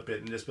kind of flippant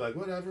and just be like,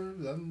 whatever,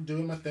 I'm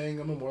doing my thing,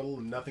 I'm immortal,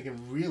 and nothing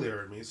can really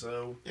hurt me,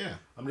 so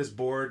I'm just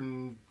bored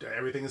and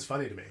everything is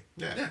funny to me.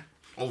 Yeah.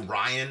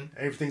 Orion.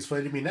 Everything's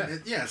funny to me now.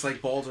 It's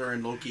like Baldur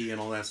and Loki and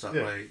all that stuff.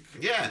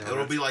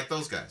 It'll be like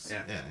those guys.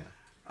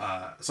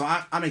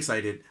 So I'm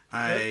excited.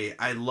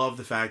 I love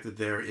the fact that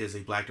there is a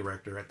black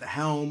director at the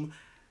helm.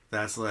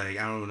 That's like,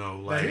 I don't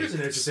know, like, here's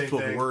an interesting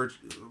thing.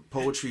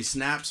 Poetry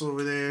snaps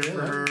over there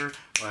for her.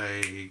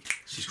 Like,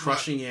 she's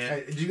crushing it.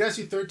 Hey, did you guys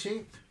see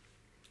 13th?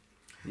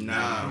 No,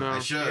 I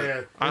should.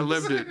 Yeah. I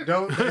lived it.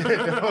 Don't. I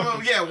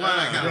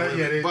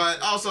gotta.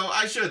 But also,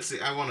 I should see.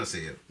 I want to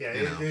see it.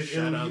 Yeah,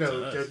 Shout out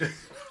to us.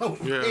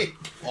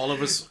 All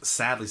of us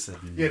sadly said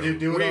no. Yeah,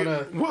 do it on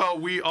a. Well,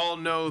 we all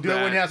know Do that.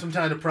 it when you have some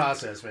time to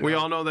process. Man. We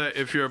all know that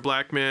if you're a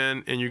black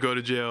man and you go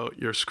to jail,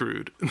 you're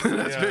screwed.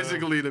 That's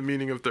basically the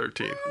meaning of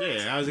 13.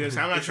 Yeah, I was gonna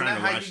say, I'm not trying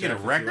to how watch you get a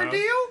that record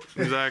deal?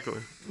 Exactly.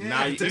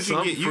 Nah, you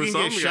can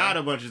get shot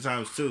a bunch of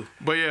times too.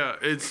 But yeah,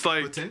 it's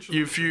like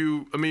Potentially.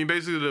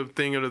 basically the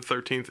thing of the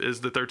 13th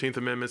is the 13th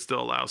Amendment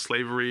still allows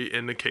slavery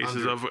in the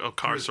cases of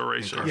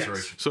incarceration.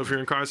 Incarceration. So if you're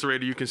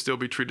incarcerated, you can still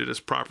be treated as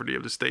property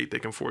of the state. They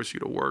can force you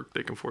to work.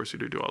 They can force you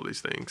to do all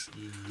these things.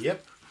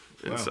 Yep.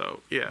 And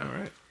so, yeah. All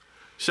right.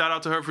 Shout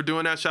out to her for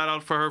doing that. Shout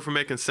out for her for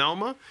making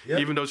Selma,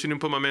 even though she didn't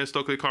put my man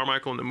Stokely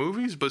Carmichael in the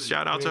movies. But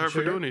shout out to her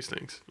for doing these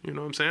things. You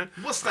know what I'm saying?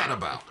 What's that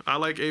about? I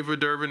like Ava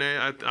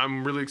DuVernay.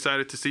 I'm really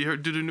excited to see her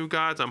do the New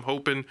Gods. I'm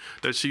hoping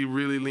that she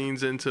really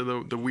leans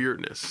into the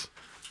weirdness.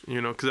 You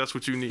know, because that's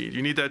what you need.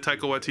 You need that Taika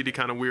Waititi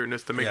kind of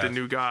weirdness to make the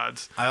New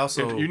Gods. I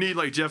also... And you need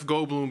like Jeff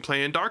Goldblum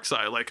playing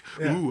Darkseid. Like,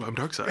 ooh, I'm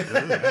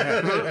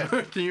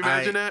Darkseid. Can you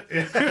imagine that?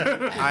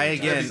 I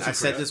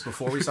said this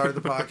before we started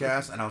the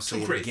podcast, and I'll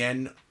say it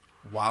again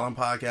while I'm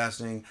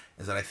podcasting,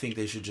 is that I think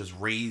they should just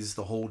raise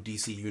the whole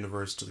DC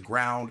universe to the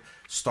ground,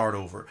 start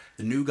over.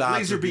 The New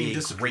Gods would be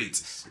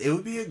great. It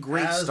would be a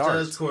great start.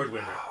 As does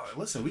Cordwinder.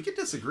 Listen, we can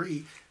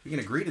disagree. We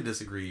can agree to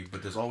disagree,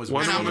 but there's always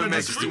Wonder Woman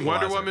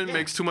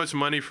makes too much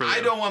money for them.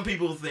 I don't want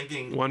people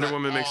thinking Wonder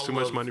Woman makes too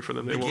much money for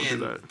them. They won't do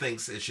that.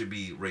 Thinks it should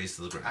be raised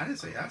to the ground. I didn't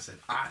say. I said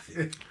I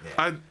think.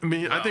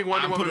 I think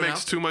Wonder Woman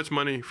makes too much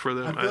money for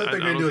them. I feel like they're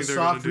going to do a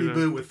soft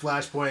reboot with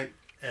Flashpoint,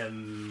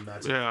 and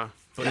that's it. Yeah.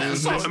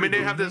 I mean,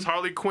 they have this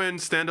Harley Quinn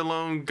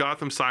standalone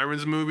Gotham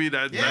Sirens movie.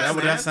 That's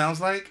what that sounds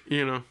like?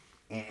 You know.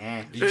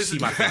 You see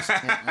my face.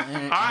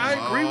 I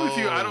agree with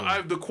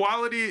you. The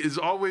quality is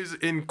always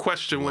in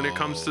question when it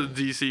comes to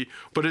DC,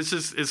 but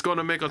it's going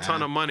to make a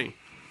ton of money.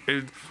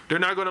 They're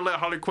not going to let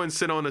Harley Quinn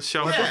sit on a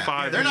shelf for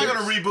 5 years. They're not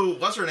going to reboot.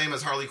 What's her name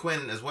as Harley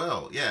Quinn as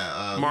well?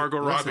 Yeah, Margot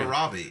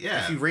Robbie.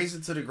 Yeah. If you raise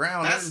it to the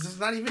ground, that's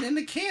not even in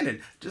the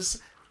canon. Just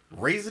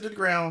raise it to the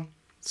ground.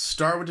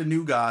 Start with the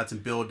New Gods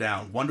and build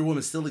down. Wonder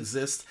Woman still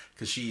exists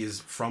because she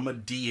is from a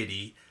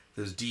deity.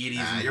 There's deities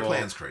involved. Your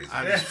plan's crazy.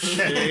 Your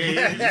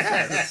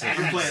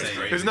plan's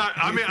crazy. It's not.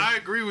 I mean, I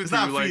agree with it's you.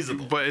 Not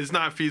feasible. But it's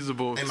not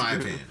feasible. In my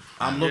opinion.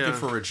 I'm looking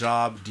for a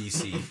job,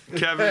 DC.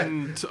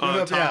 Kevin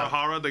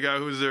Tarahara, the guy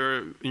who's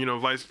their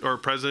vice or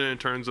president in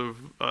terms of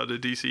the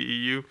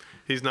DCEU,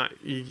 he's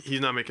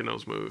not making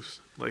those moves.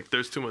 Like,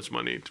 there's too much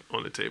money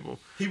on the table.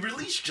 He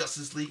released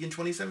Justice League in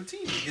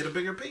 2017 to get a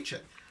bigger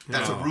paycheck.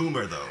 That's a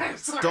rumor, though.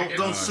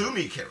 Don't sue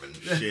me, Kevin.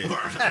 Shit. All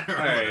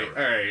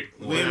right.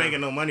 We ain't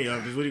making no money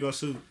on this. What are you gonna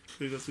sue?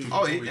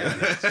 Oh, yeah.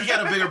 He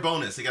got a bigger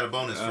bonus. He got a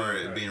bonus for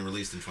it being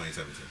released in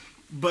 2017.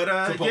 But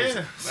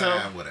so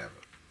whatever.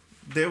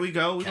 There we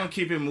go. We're gonna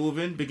keep it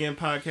moving. Begin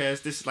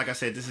podcast. This, like I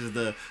said, this is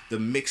the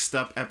mixed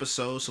up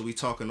episode, so we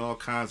talking all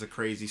kinds of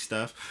crazy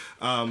stuff.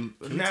 Can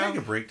we take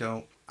a break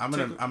though? I'm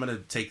gonna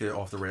take it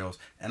off the rails,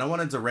 and I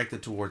want to direct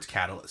it towards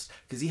Catalyst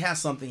because he has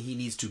something he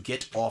needs to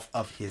get off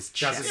of his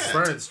chest.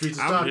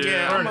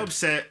 I'm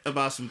upset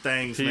about some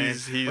things, man.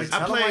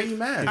 Tell him why you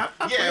mad.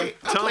 I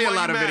play a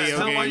lot of video games.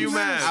 Tell him why you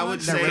mad. I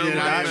would say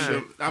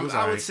that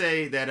I would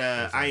say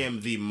that I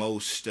am the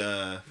most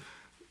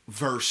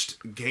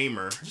versed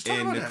gamer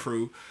in the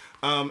crew.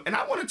 And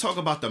I want to talk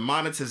about the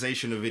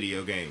monetization of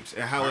video games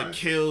and how it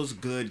kills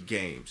good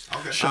games.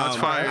 Okay. Shots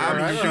fired.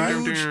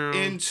 I'm huge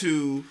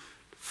into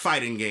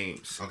fighting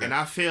games. Okay. And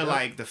I feel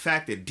like the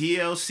fact that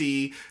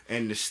DLC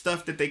and the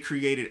stuff that they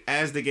created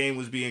as the game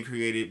was being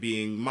created,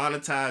 being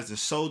monetized and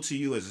sold to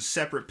you as a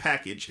separate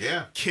package,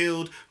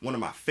 killed one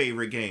of my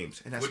favorite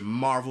games. And that's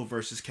Marvel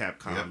vs.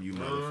 Capcom, you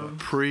motherfucker.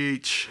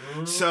 Preach.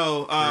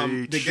 So,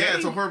 the game... Yeah,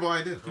 it's a horrible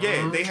idea.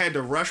 Yeah, they had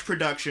to rush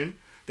production.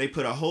 They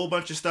put a whole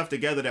bunch of stuff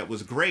together that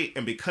was great.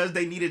 And because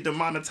they needed to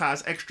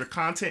monetize extra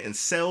content and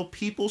sell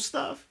people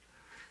stuff,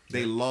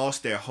 they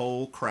lost their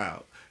whole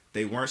crowd.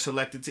 They weren't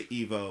selected to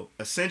EVO.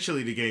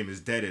 Essentially, the game is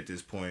dead at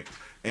this point.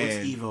 And,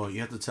 what's EVO? You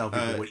have to tell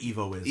people what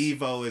EVO is.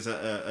 EVO is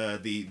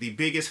the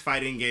biggest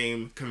fighting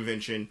game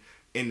convention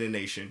in the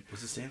nation.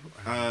 What's it stand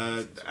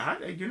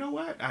for? You know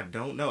what? I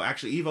don't know.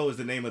 Actually, EVO is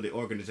the name of the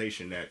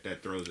organization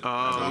that throws it.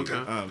 Oh, okay.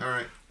 All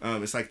right.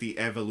 It's like the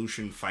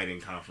Evolution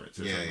Fighting Conference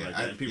or something like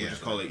that. People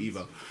just call it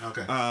EVO.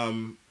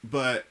 Okay.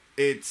 But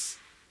it's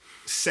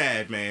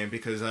sad, man,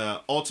 because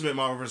Ultimate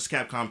Marvel vs.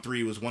 Capcom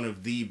 3 was one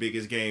of the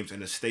biggest games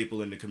and a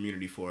staple in the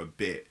community for a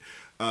bit.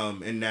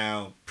 And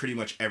now pretty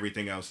much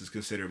everything else is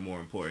considered more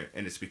important,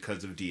 and it's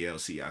because of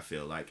DLC, I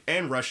feel like,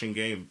 and Russian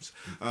games,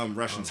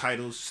 Russian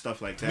titles,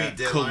 stuff like that.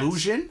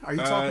 Collusion? Are you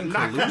talking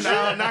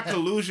collusion? Not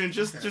collusion,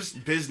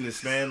 just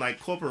business, man. Like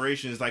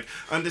corporations, like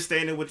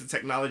understanding what the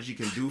technology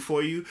can do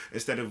for you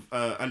instead of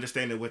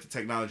understanding what the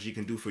technology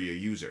can do for your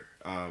user.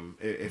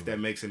 If that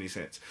makes any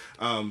sense.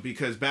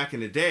 Because back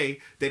in the day,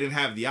 they didn't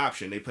have the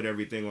option. They put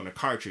everything on a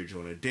cartridge,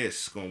 on a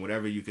disc, on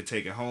whatever you could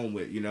take it home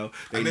with. You know,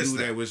 they knew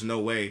there was no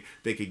way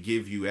they could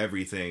give you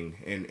everything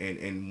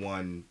in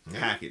one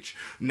package.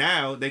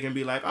 Now they can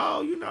be like,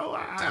 oh, you know,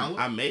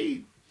 I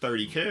made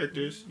 30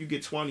 characters. You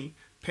get 20.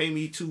 Pay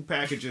me 2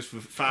 packages for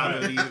 5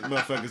 of these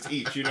motherfuckers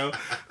each, you know?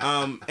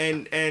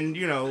 And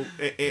you know,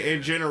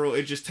 in general,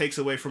 it just takes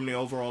away from the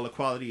overall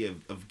equality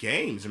of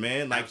games,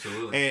 man. Like,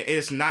 absolutely. And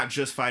it's not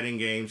just fighting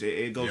games.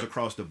 It goes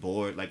across the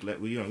board. Like,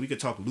 you know, we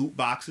could talk loot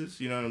boxes,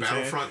 you know what I'm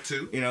saying? Battlefront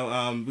 2. You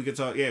know, we could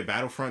talk,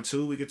 Battlefront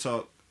 2. We could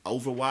talk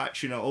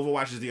Overwatch. You know,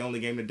 Overwatch is the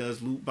only game that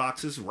does loot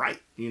boxes right.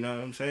 You know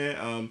what I'm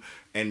saying?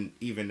 And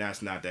even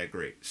that's not that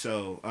great.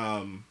 So,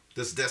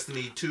 does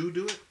Destiny 2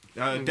 do it?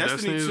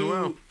 Destiny 2,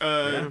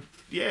 well.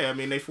 yeah, I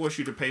mean, they force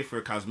you to pay for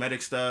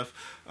cosmetic stuff.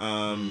 They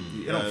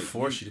don't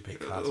force you to pay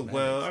cosmetics.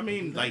 Well, I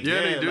mean, like,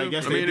 they do. Like,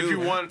 yes, I mean, they do. if you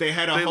want, they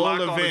had a they whole lock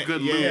event. all the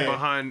good loot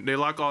behind. They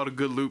lock all the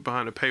good loot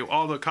behind the pay.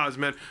 All the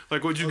cosmetic.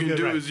 Like what you can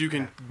do is you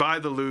can buy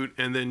the loot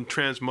and then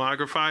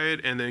transmogrify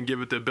it and then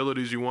give it the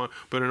abilities you want.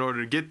 But in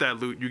order to get that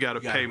loot, you got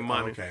to pay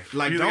money.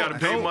 Like, you either got to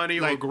pay money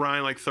or like,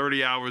 grind like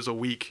 30 hours a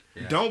week.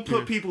 Yeah. Don't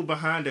put people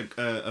behind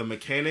a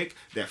mechanic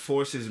that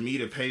forces me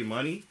to pay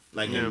money.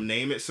 Like,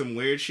 name it some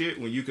weird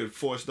shit when you could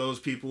force those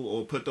people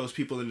or put those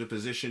people in the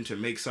position to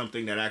make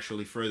something that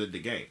actually furthered the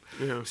game.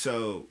 Yeah.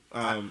 So,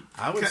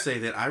 I would say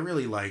that I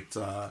really liked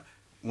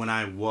when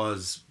I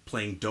was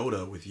playing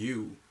Dota with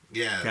you.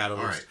 Yeah.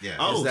 Catalyst. All right. Yeah.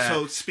 Oh,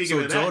 so speaking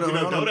of that, Dota, you know,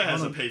 hold on, Dota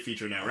has hold a pay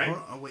feature now, right?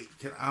 Oh wait,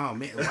 oh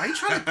man, why are you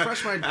trying to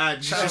crush my? I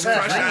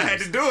had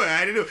to do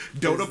it.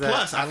 Dota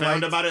Plus. I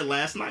found about it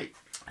last night.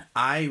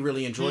 I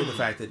really enjoyed the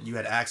fact that you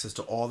had access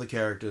to all the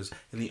characters,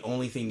 and the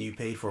only thing you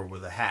paid for were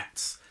the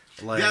hats.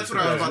 Like, that's what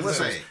I was about to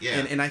say.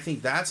 Yeah, and I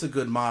think that's a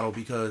good model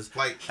because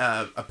like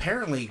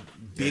apparently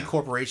big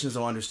corporations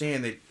don't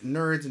understand that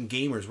nerds and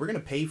gamers, we're gonna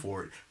pay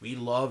for it. We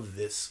love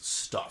this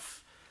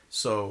stuff.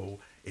 So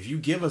if you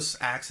give us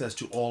access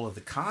to all of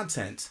the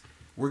content,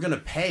 we're gonna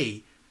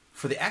pay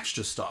for the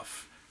extra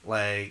stuff.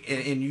 Like,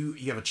 and you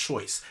have a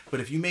choice.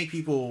 But if you make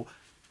people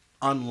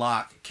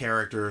unlock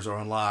characters or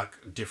unlock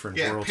different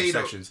world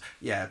sections.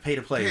 Pay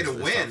to play. Pay to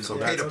win. So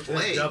pay to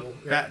play.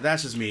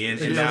 That's just me.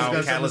 And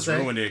now Catalyst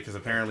ruined it because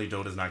apparently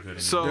Dota's not good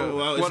anymore. So,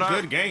 well, it's a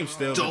good game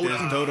still. But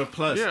there's Dota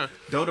Plus. Yeah.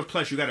 Dota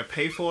Plus, you got to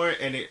pay for it,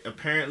 and it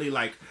apparently,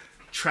 like,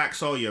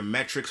 tracks all your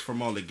metrics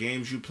from all the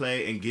games you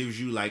play and gives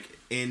you, like,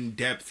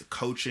 in-depth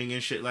coaching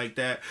and shit like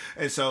that.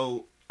 And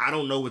so I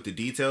don't know what the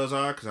details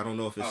are because I don't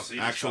know if it's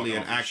actually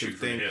an active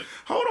thing.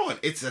 Hold on.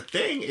 It's a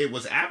thing. It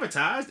was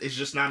advertised. It's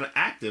just not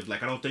active.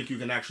 Like, I don't think you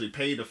can actually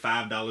pay the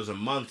 $5 a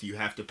month you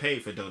have to pay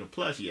for Dota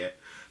Plus yet.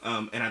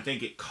 And I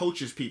think it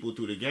coaches people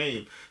through the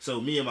game. So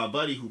me and my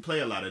buddy who play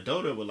a lot of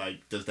Dota were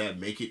like, does that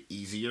make it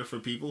easier for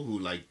people who,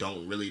 like,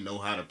 don't really know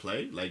how to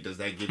play? Like, does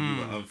that give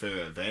you an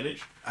unfair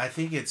advantage? I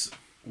think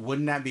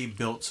wouldn't that be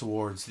built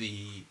towards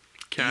the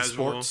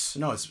casual esports?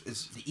 No,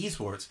 it's the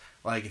esports.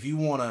 Like, if you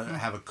want to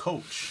have a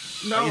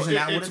coach, no, isn't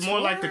that what it's more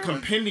like the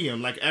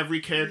compendium. Like, every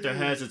character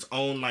has its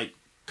own, like,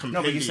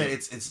 compendium. No, but you said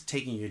it's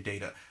taking your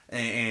data,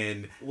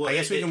 and I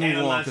guess we can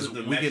move on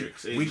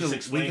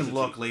because we can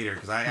look later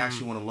because I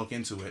actually want to look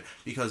into it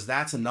because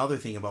that's another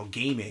thing about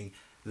gaming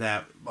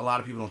that a lot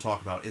of people don't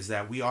talk about is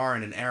that we are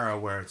in an era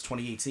where it's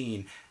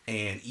 2018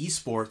 and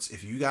esports,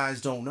 if you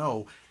guys don't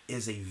know,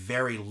 is a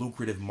very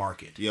lucrative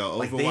market. Yo,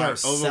 like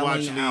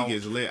Overwatch League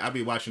is lit. I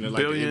be watching it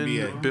like the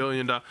NBA.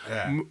 $billion.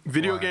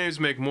 Video games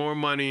make more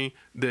money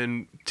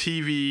than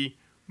TV,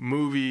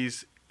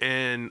 movies,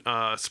 and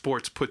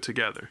sports put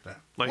together.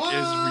 Like What?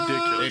 it's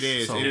ridiculous. It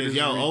is. So- It is.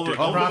 Yo, Profit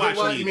Overwatch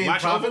what? You League. mean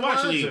Watch profit Overwatch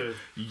wise, League. or-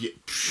 Yeah,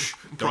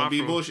 don't be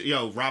Profit. bullshit.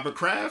 Yo, Robert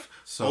Kraft,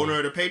 So- owner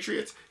of the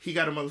Patriots, he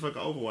got a motherfucking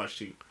Overwatch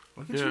team.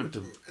 Look at Yeah. you with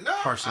the No,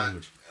 harsh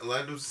language.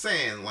 Like I'm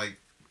saying, like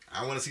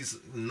I want to see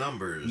some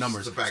numbers.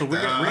 Numbers. To back So we're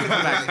that gonna up.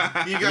 come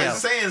back. You guys Yeah. are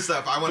saying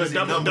stuff. I want to But see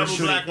Double numbers.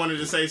 Black wanted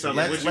to say something.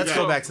 What you Let's got?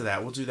 go back to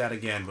that. We'll do that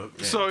again. But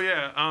yeah. So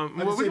yeah,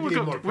 well, say we can being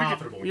look more up. We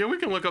profitable. can, yeah, we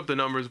can look up the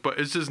numbers, but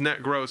it's just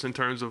net gross in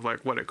terms of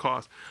like what it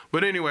costs.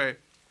 But anyway,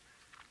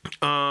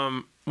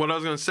 what I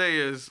was gonna say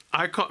is,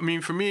 I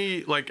mean, for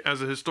me, like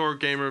as a historic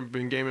gamer,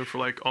 been gaming for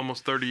like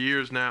almost 30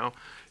 years now.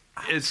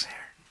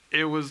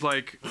 It was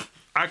like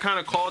I kind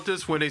of called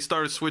this when they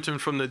started switching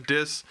from the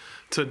disc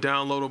to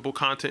downloadable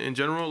content in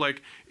general.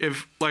 Like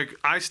if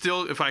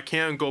I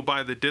can go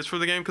buy the disc for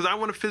the game because I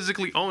want to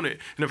physically own it,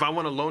 and if I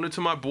want to loan it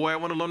to my boy, I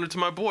want to loan it to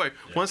my boy.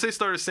 Yeah. Once they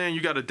started saying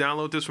you got to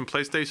download this from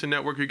PlayStation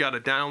Network, you got to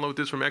download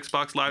this from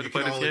Xbox Live to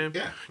play this game.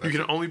 Yeah, you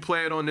can only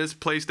play it on this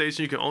PlayStation.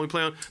 You can only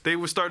play on. They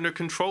were starting to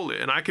control it,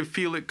 and I could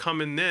feel it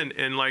coming then.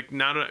 And like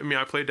now that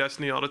I play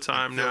Destiny all the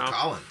time Phil now.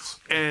 Collins.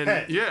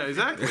 And yeah,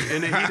 exactly.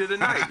 In the heat of the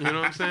night, you know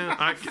what I'm saying?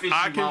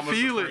 I can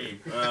feel it.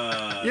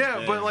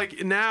 Yeah, but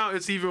like now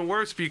it's even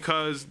worse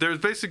because there's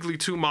basically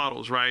two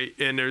models, right?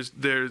 And there's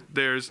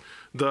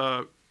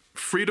the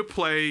free to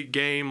play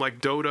game like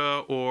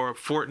Dota or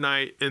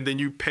Fortnite, and then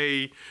you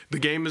pay. The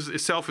game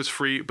itself is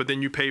free, but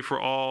then you pay for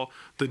all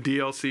the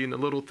DLC and the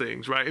little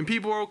things, right? And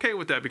people are okay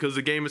with that because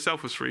the game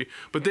itself is free.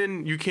 But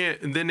then you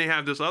can't. And then they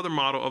have this other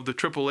model of the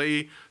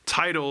AAA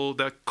title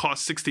that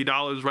costs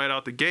 $60 right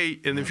out the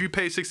gate. And if you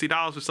pay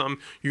 $60 for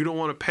something, you don't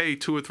want to pay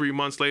 2 or 3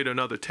 months later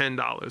another $10.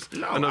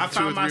 No, another I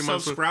found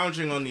myself later.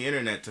 scrounging on the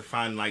internet to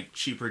find like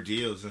cheaper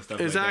deals and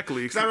stuff.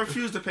 Exactly. Because I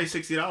refuse to pay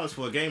 $60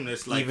 for a game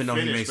that's like even though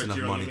he finished, makes but enough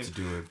you don't money even- to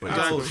do it, but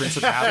Oh, it's the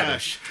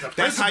principality.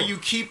 That's how you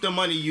keep the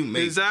money you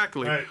make.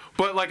 Exactly. Right.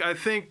 But like I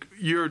think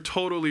you're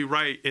totally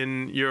right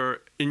in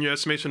your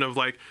estimation of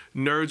like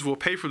nerds will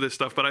pay for this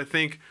stuff, but I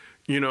think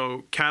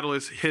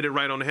Catalyst hit it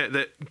right on the head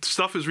that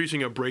stuff is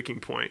reaching a breaking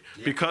point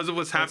because of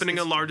what's happening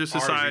in larger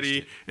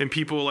society and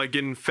people like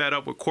getting fed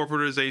up with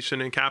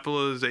corporatization and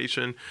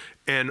capitalization,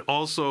 and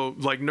also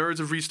like nerds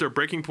have reached their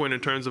breaking point in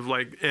terms of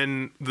like,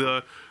 and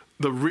the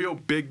real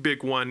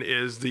big one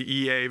is the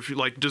EA. If you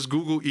like just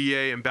Google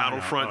EA and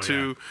Battlefront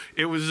 2,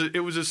 it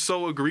was just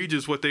so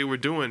egregious what they were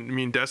doing. I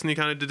mean, Destiny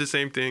kind of did the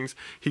same things.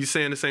 He's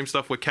saying the same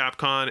stuff with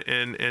Capcom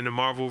and the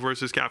Marvel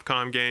versus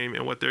Capcom game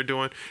and what they're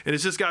doing. And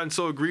it's just gotten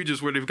so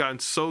egregious where they've gotten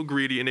so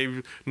greedy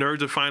and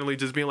nerds are finally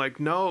just being like,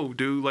 no,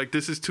 dude, like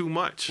this is too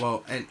much.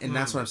 Well, and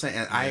that's what I'm saying.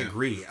 And I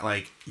agree.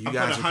 Like you I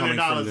guys put are coming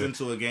from $100 the,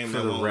 into a game for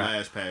that the won't rep.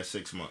 last past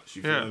 6 months.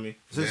 You Yeah. feel me?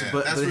 So, Yeah,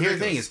 but that's the here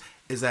thing ridiculous.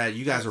 is that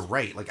you guys are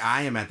right. Like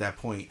I am at that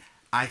point.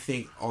 I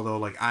think, although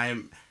like I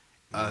am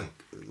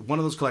one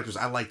of those collectors,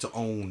 I like to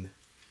own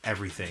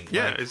everything.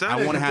 Yeah, like,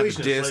 exactly. I want to have the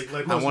Completionist, disc.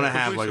 like I most want to of the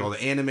have like completion. all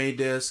the anime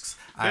discs.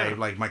 I Yeah.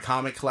 like my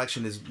comic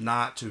collection is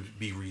not to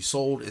be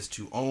resold; it's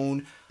to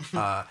own.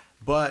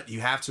 But you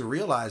have to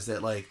realize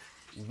that like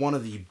one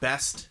of the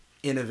best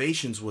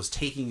innovations was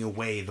taking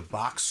away the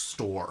box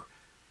store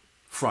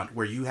front,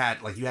 where you had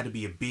to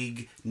be a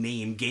big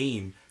name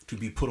game to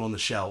be put on the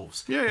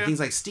shelves. Yeah, And yeah. things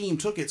like Steam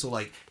took it, so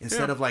like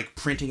instead Yeah. of like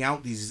printing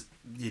out these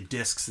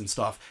discs and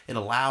stuff, it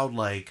allowed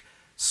like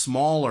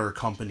smaller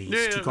companies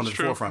Yeah, to come that's to the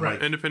true. forefront. Right.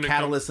 Like Independent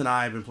Catalyst and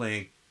I have been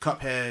playing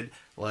Cuphead.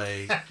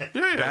 Like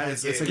Yeah.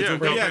 it's like Yeah,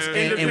 a Yes, and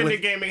Independent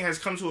with- gaming has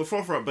come to a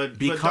forefront, but don't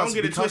get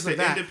it because of twisted.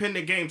 that-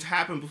 Independent games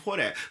happened before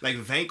that. Like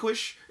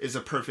Vanquish is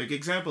a perfect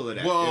example of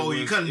that. Whoa, It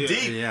you was- cutting yeah.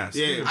 deep. Yes.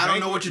 Yeah, I don't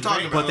know what you're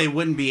talking but about. they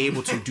wouldn't be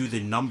able to do the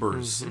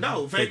numbers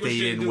No, that Vanquish they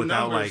didn't did do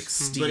without numbers, like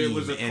but it Steam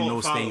was a and cult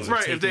those things. following.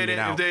 Right, if they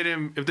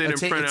didn't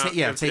print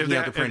out, taking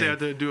out the printing. If they had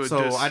to do a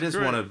so disc. I just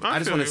want Right. to, I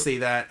just feel want to you. say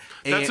that.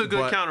 That's a and- good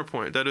but-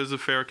 counterpoint. That is a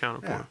fair Yeah.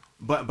 counterpoint.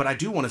 But I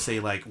do want to say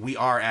like we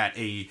are at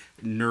a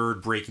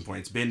nerd breaking point.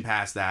 It's been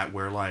past that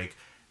where like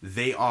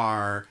they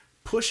are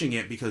pushing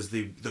it because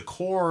the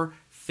core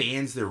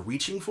fans they're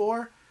reaching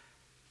for,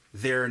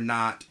 they're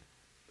not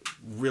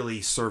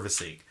really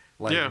servicing.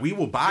 Like Yeah. we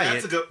will buy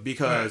That's it a good-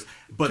 because,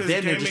 but 'Cause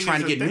then they're just gaming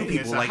trying to is a get new thing. It's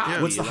people. a Like,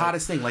 hobby, what's the like-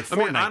 hottest thing? Like I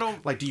Fortnite. mean, I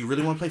don't- Like, do you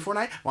really want to play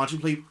Fortnite? Why don't you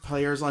play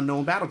Players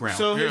Unknown Battleground?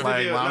 So here's like,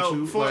 the deal. why No, don't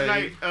you, Fortnite.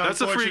 like- That's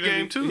a free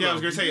game, too, Yeah, I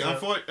was though.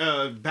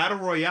 gonna say, Battle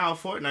Royale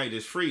Fortnite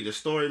is free. The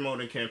story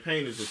mode and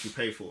campaign is what you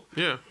pay for.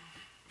 Yeah.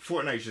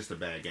 Fortnite's just a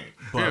bad game.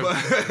 But,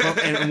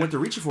 and what they're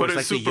reaching for But is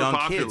like it's the super young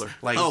popular. kids.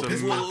 Like, Oh,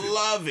 It's people amazing.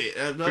 love it.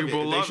 I love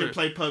People it. love They should it.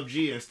 play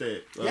PUBG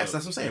instead. yes,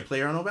 that's what I'm saying.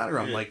 Player Unknown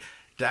Battleground. Yeah. Like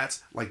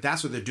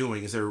that's what they're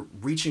doing is they're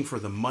reaching for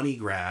the money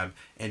grab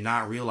and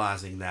not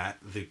realizing that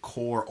the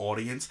core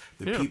audience,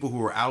 the Yeah. people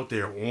who are out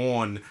there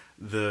on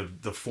the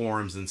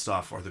forums and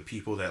stuff, are the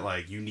people that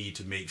like you need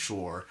to make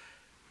sure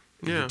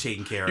you're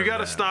taking care You of.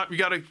 gotta them. stop.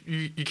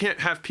 You can't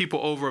have people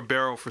over a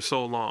barrel for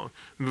so long.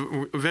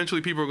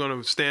 Eventually, people are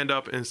gonna stand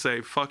up and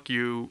say, "Fuck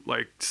you!"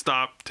 Like,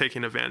 stop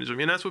taking advantage of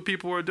me. And that's what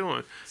people are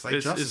doing. It's like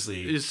Justice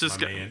League, It's just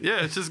my got, man. yeah.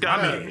 It's just got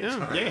Right. me.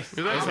 Yeah. Yeah,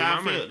 Exactly. that's how I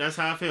I mean, feel. That's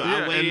how I feel. Yeah,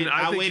 I waited. and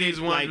I think waited he's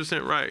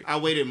 100% right. I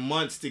waited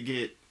months to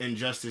get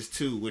Injustice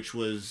 2, which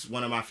was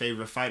one of my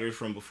favorite fighters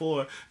from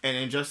before. And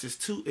Injustice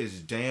 2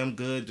 is damn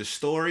good. The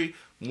story,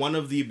 one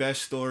of the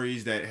best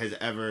stories that has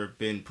ever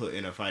been put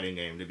in a fighting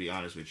game, to be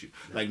honest with you.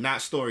 Like,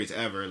 not stories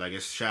ever, like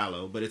it's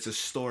shallow, but it's a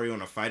story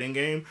on a fighting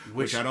game,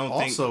 which I don't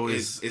think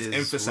is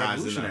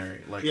emphasized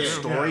enough. Like a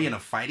story in a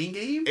fighting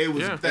game? It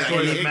was, it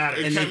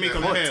kept me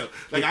compelled.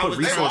 Like,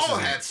 they all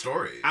had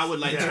stories. I would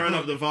like turn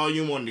up the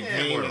volume on the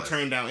game and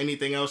turn down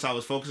anything else I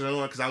was focusing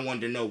on because I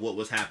wanted to know what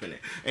was happening.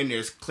 And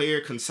there's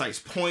clear, concise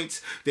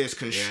points. There's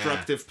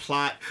constructive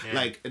plot.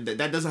 Like,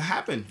 that doesn't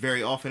happen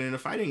very often in a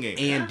fighting game.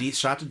 And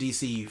shout out to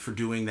DC for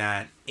doing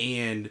that,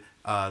 and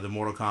the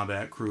Mortal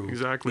Kombat crew,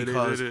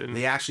 because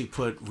they actually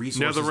put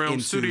resources NetherRealm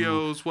into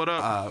Studios. What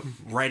up?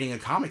 Writing a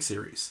comic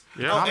series.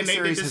 Yeah, and they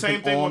did the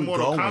same thing with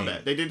Mortal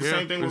Kombat. They did the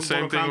same thing with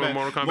Mortal Kombat.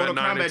 Mortal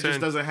Kombat just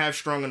doesn't have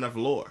strong enough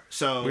lore,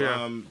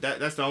 so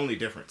that's the only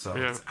difference. So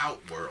it's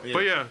Outworld.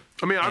 But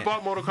I mean, I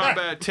bought Mortal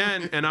Kombat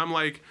 10, and I'm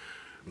like,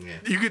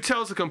 you could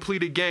tell it's a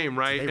completed game,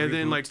 right? And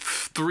then like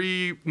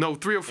 3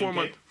 or 4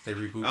 months. They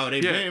rebooted. Oh,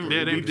 they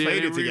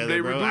played it together,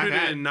 They bro.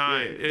 rebooted it in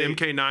 9.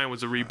 MK9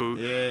 was a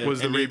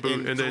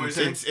reboot. And then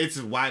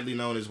it's widely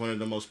known as one of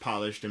the most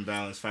polished and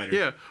balanced fighters.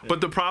 Yeah, but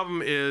the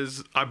problem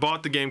is, I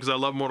bought the game because I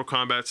love Mortal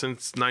Kombat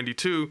since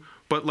 '92.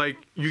 But like,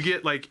 you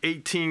get like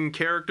 18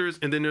 characters,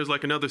 and then there's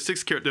like another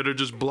 6 characters that are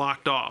just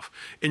blocked off,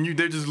 and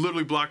they're just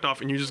literally blocked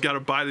off, and you just got to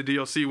buy the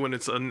DLC when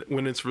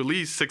it's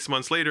released 6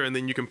 months later, and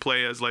then you can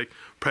play as like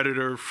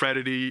Predator,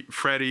 Freddy,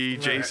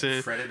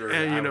 Jason, Predator,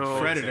 and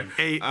Predator.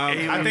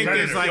 I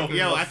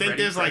think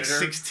there's like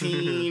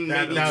 16,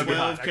 maybe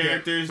 12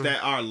 characters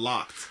that are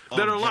locked.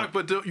 That are locked,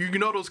 but you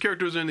know those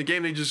characters are in the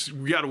game. You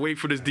got to wait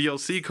for this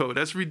DLC code.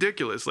 That's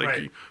ridiculous.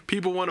 Like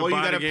people want to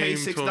buy the game. You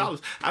got to pay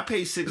 $6. I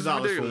paid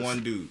 $6 for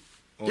one dude.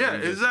 Yeah,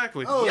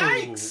 exactly. Oh,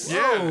 yikes!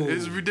 Yeah,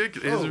 it's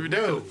ridiculous. It's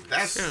ridiculous. No.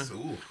 That's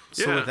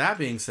So with that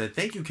being said,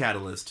 thank you,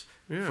 Catalyst,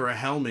 for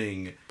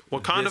helming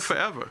Wakanda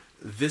forever.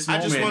 This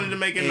moment I just wanted to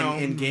make it known.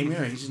 In Game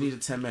Era, he just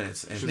needed 10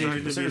 minutes. And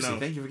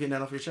thank you for getting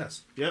that off your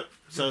chest. Yep.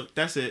 So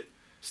that's it.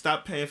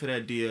 Stop paying for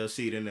that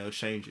DLC, then they'll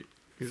change it.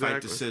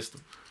 Fight the system.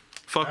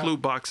 Fuck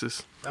loot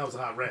boxes. That was a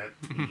hot rant.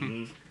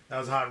 That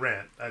was a hot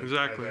rant.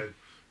 Exactly.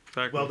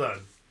 Well done.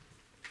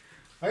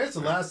 I guess the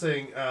last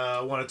thing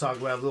I want to talk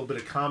about, a little bit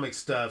of comic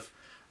stuff.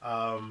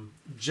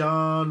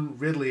 John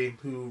Ridley,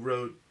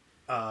 who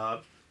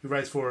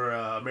writes for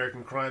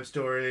American Crime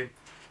Story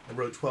and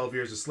wrote 12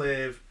 Years a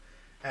Slave,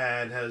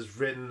 and has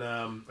written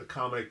a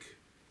comic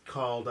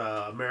called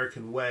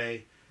American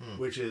Way,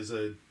 which is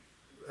a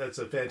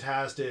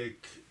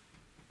fantastic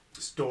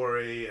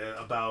story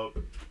about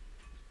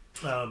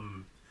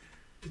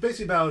it's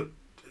basically about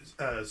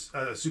a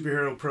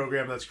superhero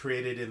program that's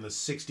created in the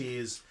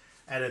 60s,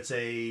 and it's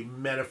a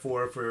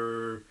metaphor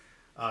for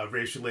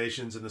race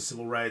relations and the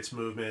civil rights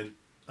movement,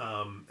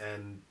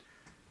 and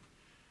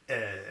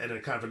a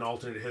kind of an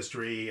alternate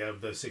history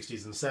of the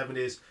 60s and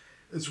 70s.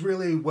 It's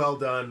really well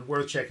done,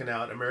 worth checking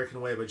out.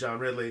 American Way by John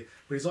Ridley.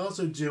 But he's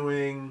also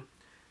doing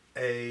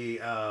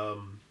the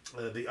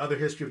other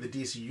history of the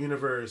DC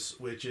universe,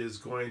 which is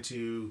going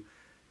to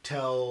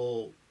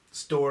tell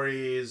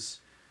stories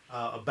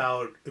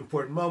about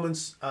important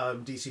moments,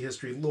 DC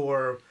history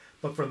lore,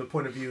 but from the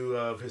point of view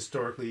of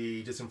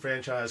historically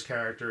disenfranchised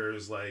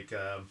characters like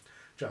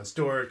John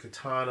Stewart,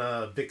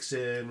 Katana,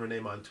 Vixen,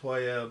 Renee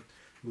Montoya,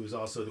 who was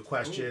also the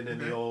Question in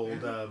the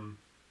old...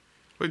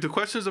 Wait, the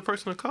Question is a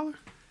person of color?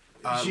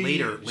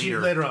 Later on. She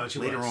was.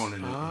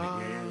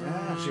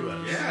 She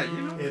was. Yeah,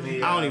 you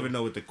know. I don't even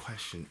know what the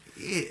question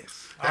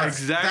is.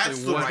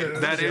 Exactly.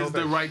 That is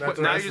the right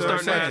question. Now you're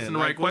starting to ask the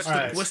right question.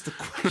 Right. What's the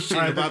question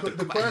All right, about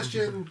the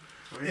question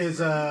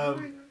is...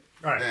 all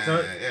right.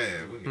 All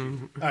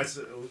right.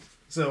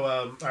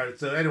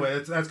 So anyway,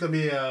 that's going to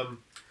be a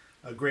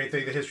great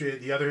thing.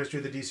 The other history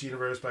of the DC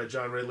universe by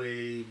John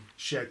Ridley.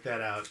 Check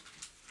that out.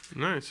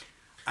 Nice.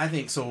 I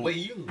think so. Wait,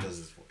 you does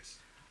his voice.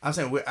 I'm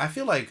saying, I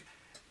feel like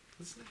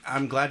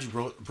I'm glad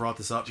you brought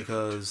this up,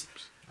 because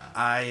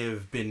I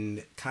have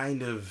been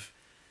kind of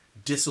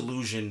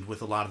disillusioned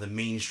with a lot of the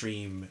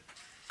mainstream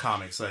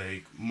comics.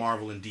 Like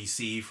Marvel and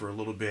DC for a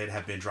little bit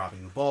have been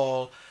dropping the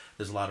ball.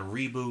 There's a lot of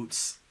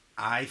reboots.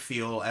 I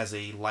feel, as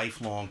a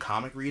lifelong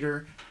comic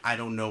reader, I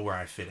don't know where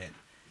I fit in.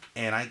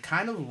 And I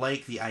kind of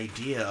like the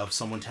idea of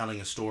someone telling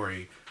a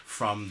story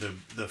from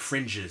the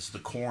fringes, the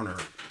corner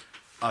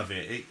of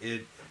it.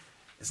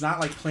 It's not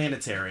like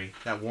Planetary,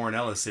 that Warren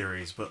Ellis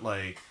series, but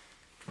like...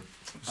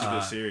 It's a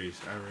good series.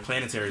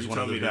 Planetary is one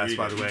of the best,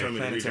 by the way.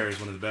 Planetary is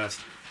one of the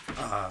best.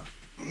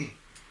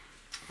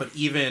 But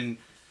even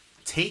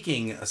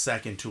taking a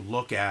second to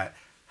look at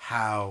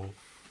how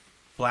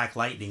Black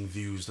Lightning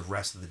views the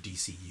rest of the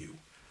DCU,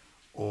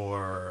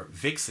 or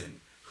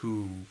Vixen,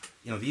 who,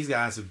 these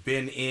guys have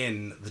been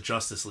in the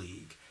Justice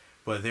League,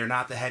 but they're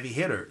not the heavy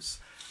hitters.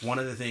 One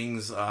of the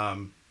things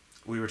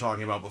we were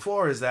talking about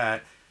before is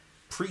that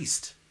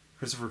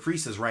Christopher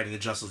Priest is writing the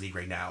Justice League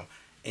right now,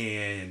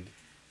 and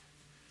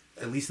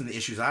at least in the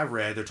issues I've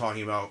read, they're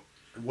talking about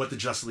what the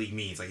Justice League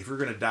means. Like, if you're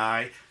going to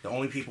die, the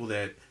only people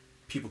that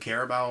people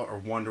care about are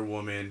Wonder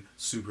Woman,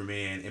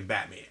 Superman, and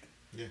Batman.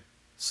 Yeah.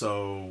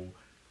 So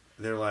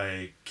they're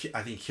like,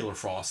 I think Killer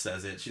Frost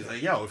says it. She's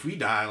like, yo, if we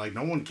die, like,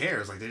 no one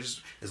cares. Like, they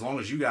just, as long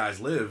as you guys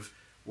live,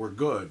 we're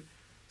good.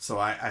 So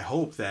I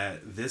hope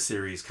that this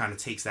series kind of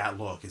takes that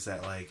look. Is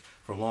that, like,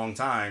 for a long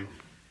time,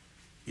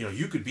 you know,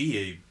 you could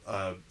be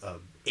a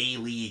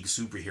A-League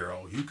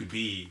superhero. You could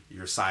be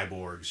your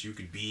Cyborgs. You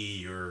could be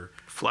your...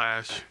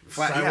 Flash.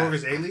 Cyborg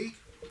is A-League?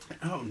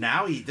 Oh,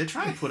 now they're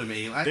trying to put him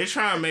in. They're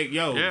trying to make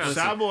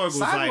Cyborg was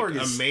Cyborg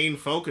like is, a main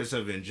focus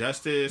of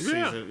Injustice.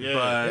 Yeah.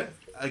 But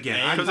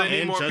again, because they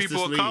need more Justice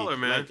people of League. color,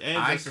 man.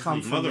 I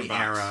come from the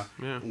era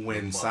Yeah.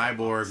 when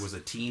Cyborg was a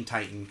Teen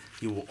Titan.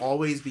 He will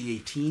always be a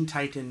Teen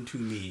Titan to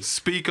me,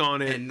 Speak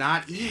on it. and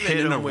not Hit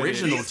even him an with it.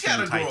 original He's Teen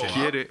gotta grow Titan. up.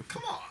 Get it.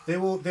 Come on. They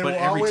will But every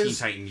always Teen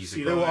Titan needs to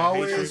they grow will up.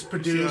 always See all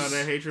produce.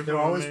 that hatred They'll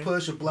for always him,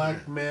 push a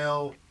black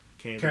male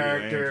Can't be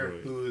character an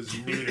android. who is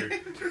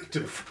neutered to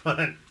the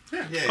front.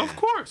 Yeah. Of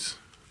course.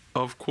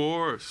 Of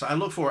course. So I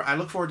look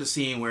forward to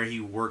seeing where he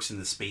works in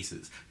the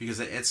spaces, because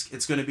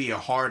it's going to be a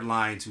hard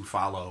line to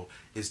follow.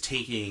 Is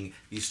taking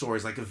these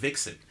stories like a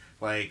Vixen.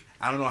 Like,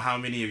 I don't know how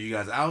many of you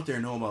guys out there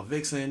know about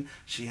Vixen.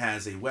 She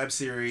has a web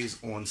series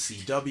on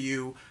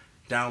CW.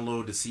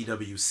 Download the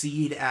CW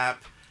Seed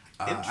app.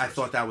 I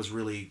thought that was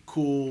really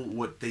cool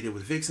what they did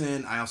with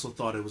Vixen. I also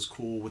thought it was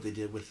cool what they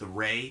did with the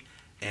Ray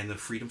and the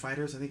Freedom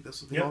Fighters. I think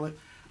that's what they call it.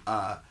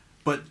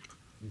 But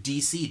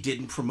DC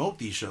didn't promote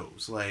these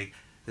shows. Like,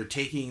 they're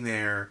taking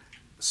their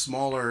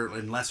smaller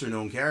and lesser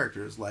known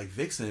characters. Like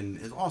Vixen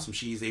is awesome.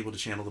 She's able to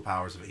channel the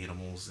powers of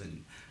animals,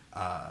 and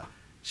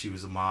she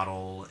was a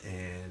model.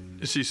 And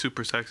Is she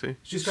super sexy?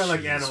 She's kind of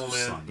like Animal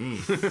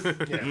Man.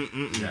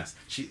 Yes,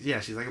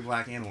 she's like a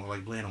black animal,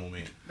 like Blanimal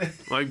Man.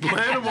 Like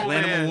Blanimal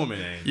Man. Blanimal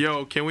Woman.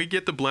 Yo, can we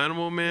get the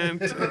Blanimal Man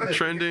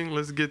trending?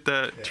 Let's get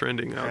that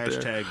trending out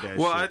there. Hashtag that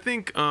Well, shit. I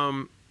think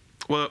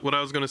what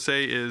I was gonna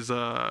say is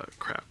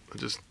crap. I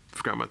just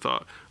forgot my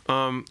thought.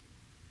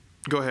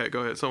 Go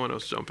ahead. Someone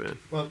else jump in.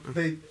 Well,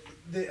 the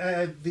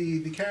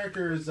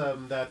characters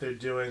that they're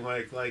doing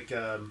like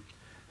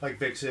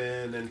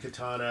Vixen and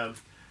Katana,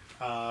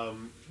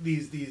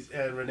 these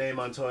and Renee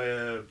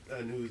Montoya,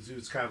 and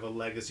who's kind of a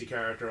legacy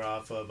character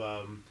off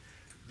of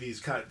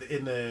these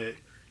in the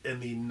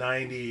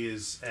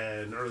 90s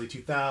and early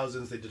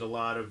 2000s. They did a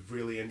lot of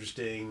really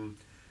interesting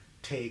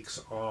takes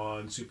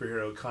on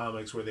superhero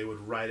comics where they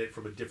would write it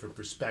from a different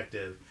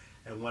perspective,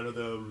 and one of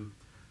them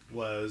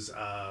was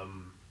the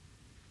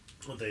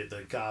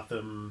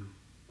Gotham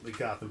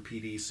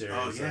PD series.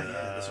 Oh yeah,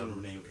 that's one of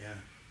her name. Yeah,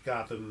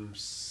 Gotham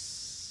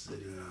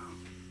City,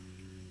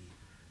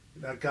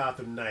 not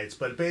Gotham Knights,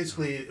 but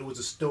basically it was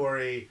a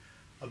story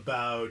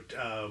about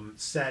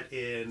set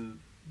in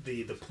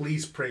the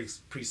police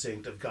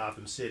precinct of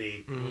Gotham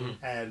City,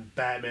 and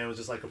Batman was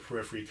just like a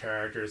periphery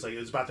character. It's like it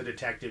was about the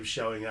detective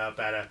showing up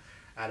at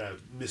a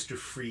Mr.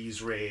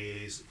 Freeze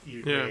raid,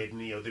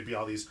 and there'd be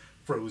all these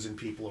frozen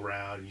people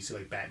around, and you see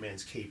like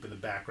Batman's cape in the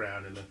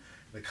background, and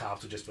the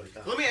cops would just be like,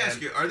 oh, Let me ask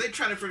you: are they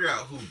trying to figure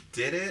out who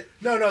did it?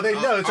 No, they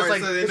know. It's just alright,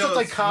 like so they it's know just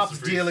like it's cops Mr.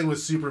 Freeze. dealing with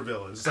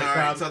supervillains. It's like All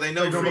right, cops, so they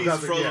know like normal Freeze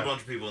cops, froze yeah. a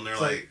bunch of people, and they're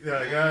It's like,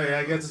 oh, yeah,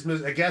 I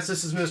guess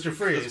this is Mr.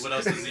 Freeze. what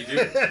else does he do?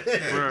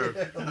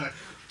 Right.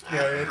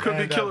 Could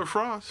be Killer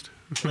Frost.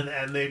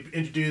 And they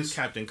introduced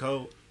Captain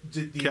Cold.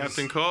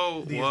 Captain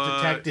Cold. These What?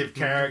 detective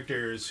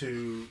characters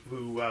who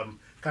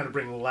kind of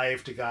bring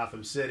life to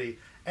Gotham City,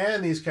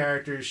 and these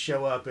characters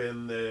show up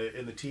in the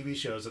TV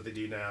shows that they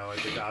do now,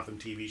 like the Gotham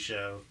TV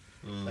show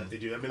that they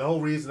do. I mean, the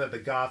whole reason that the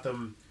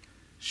Gotham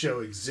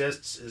show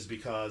exists is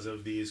because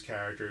of these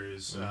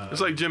characters.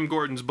 It's like Jim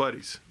Gordon's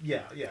buddies.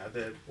 Yeah,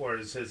 or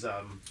his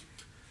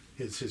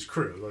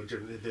crew, like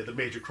the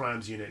major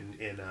crimes unit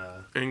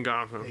In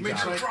Gotham. in major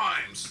Gotham.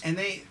 crimes. And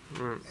it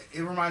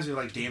reminds me of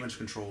like Damage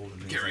Control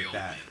and things Gary like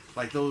that. Oldman.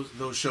 Like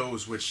those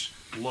shows which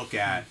look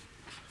at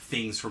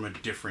things from a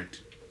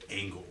different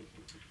angle.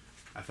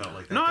 I felt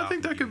like that. No, I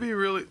think that could be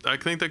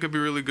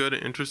really good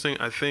and interesting.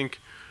 I think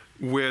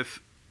with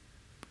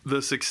the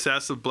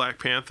success of Black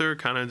Panther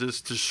kind of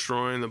just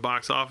destroying the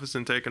box office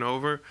and taking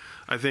over,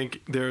 I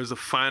think there's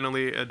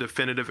finally a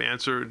definitive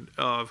answer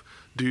of,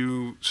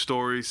 do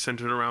stories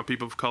centered around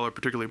people of color,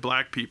 particularly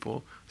black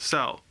people,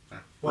 sell?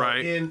 Well,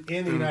 right? in the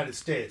United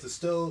States, it's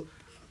still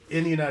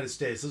in the United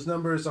States. Those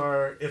numbers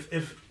are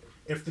if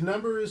the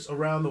numbers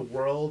around the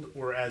world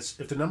were as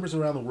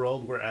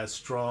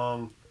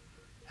strong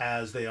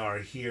as they are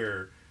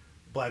here,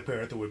 Black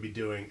Panther would be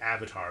doing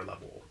Avatar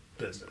level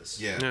business.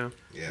 Yeah.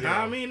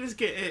 I mean, it's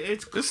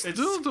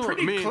still doing.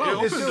 pretty I mean,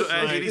 close. it opened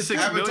at 86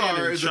 million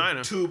Avatar in is China.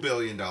 a $2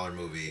 billion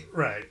movie.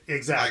 Right.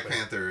 Exactly. Black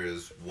Panther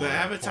is The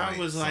Avatar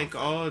was like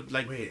all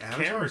like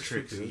Avatar camera was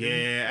tricks. $2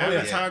 Yeah, Oh, yeah.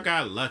 Avatar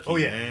got lucky. Oh,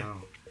 yeah. Man. Wow.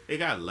 It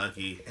got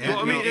lucky. Well,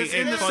 I mean, it's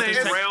in the caught same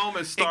tech- realm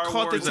as Star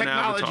caught the Wars and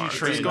technology Avatar.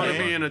 trend, It's going to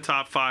man. be in the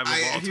top 5 of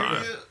I all hear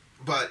time. you,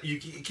 but you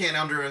can't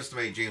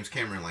underestimate James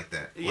Cameron like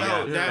that. Yo,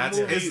 Like, that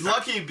movie. it's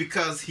lucky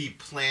because he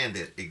planned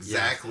it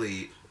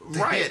exactly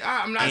Right. hit.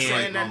 I'm not And-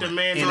 saying that the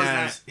man and does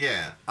as- that.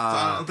 Yeah. So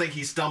I don't think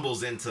he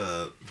stumbles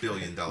into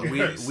billion-dollar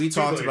movies. we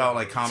talked billion about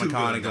like dollars. Comic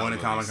Con and $2 going to billion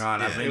Comic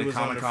Con. I've movies. been It to was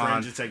on Comic the Con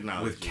fringe of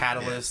technology. with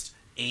Catalyst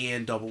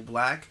and Double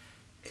Black,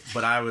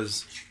 but I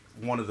was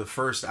one of the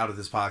first out of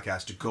this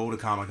podcast to go to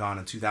Comic Con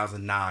in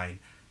 2009,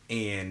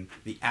 and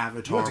the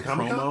Avatar went to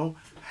Comic-Con?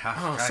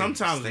 promo.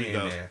 sometimes we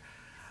go.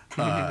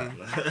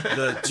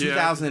 The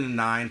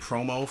 2009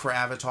 promo for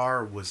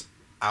Avatar was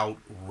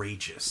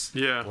outrageous.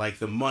 Yeah. Like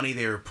the money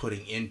they were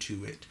putting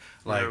into it.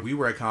 Like Yeah. we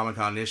were at Comic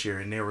Con this year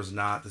and there was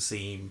not the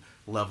same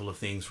level of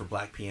things for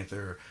Black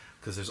Panther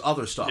because there's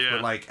other stuff. Yeah.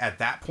 But like at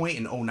that point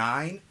in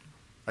 2009,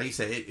 like you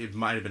said, it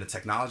might have been a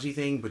technology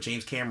thing, but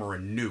James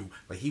Cameron knew.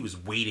 Like he was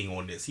waiting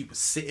on this. He was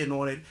sitting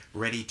on it,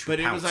 ready to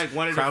But it was pounce. like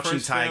one of the Crouching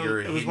first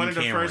Tiger films, and it was one of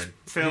the Hidden first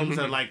Cameron. films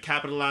that like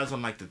capitalized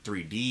on like the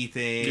 3D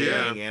thing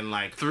Yeah. and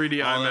like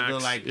 3D all of the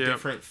IMAX, like yeah.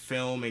 different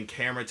film and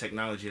camera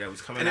technology that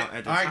was coming And out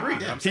at the I time.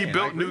 agree. I'm He saying, I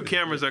built agree new with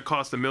cameras that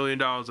cost $1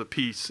 million a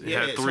piece. He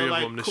had three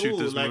of them to shoot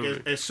this like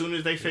movie. as soon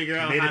as they figure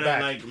out Made how it to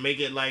back. like make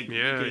it like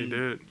Yeah, he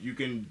did. you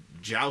can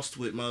joust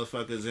with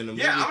motherfuckers in the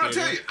movie. Yeah, I'm gonna theater.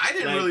 tell you, I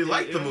didn't really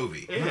like the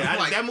movie. Yeah,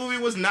 Like, that movie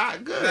was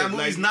not good. that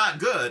movie's Like, not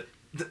good.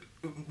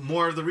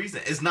 More of the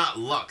reason, it's not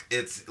luck.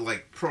 It's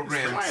like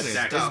programmed writing.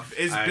 stuff.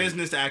 It's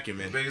business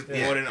acumen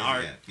more than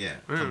art. Yeah,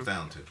 comes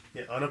down to.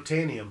 Yeah,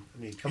 unobtainium.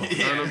 I mean, come on.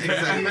 Yeah,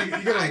 exactly. You're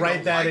I gonna write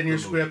don't that like in your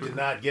the script movie. and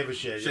not give a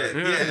shit. Shit.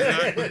 Yeah. Yeah,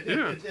 Yeah. exactly.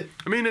 Yeah.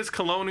 I mean, it's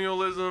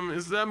colonialism.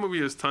 That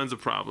movie has tons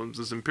of problems.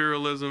 It's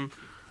imperialism.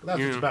 Well, that's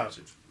what it's about.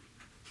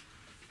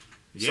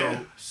 Yeah.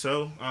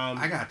 So,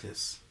 I got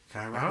this.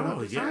 Can I wrap it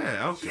oh up?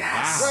 yeah. Okay.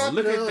 Yes. Wow. Wrap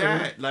Look it at up.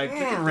 that. Like look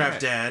at Rap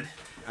that.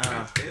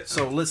 Dad.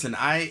 So listen,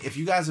 if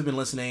you guys have been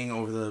listening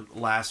over the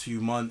last few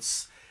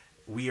months,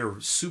 we are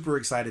super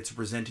excited to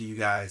present to you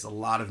guys a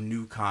lot of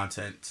new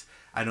content.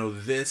 I know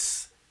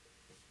this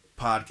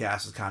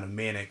podcast is kind of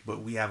manic,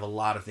 but we have a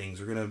lot of things.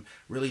 We're going to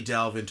really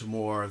delve into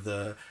more of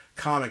the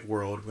comic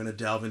world. We're going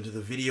to delve into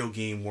the video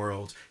game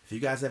world. If you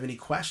guys have any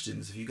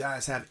questions, if you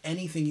guys have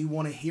anything you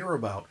want to hear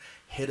about,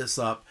 hit us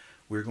up.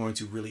 We're going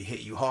to really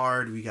hit you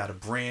hard. We got a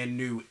brand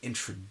new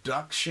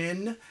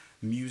introduction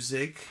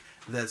music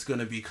that's going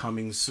to be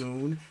coming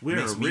soon. We're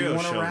Makes a me real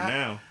wanna show rap.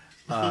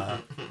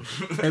 now.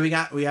 And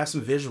we have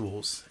some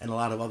visuals and a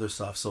lot of other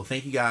stuff. So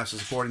thank you guys for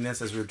supporting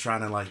this as we're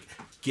trying to like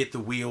get the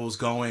wheels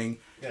going.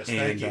 Yes, and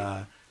thank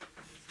you.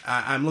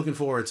 I'm looking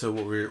forward to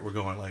what we're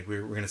going. Like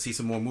we're gonna see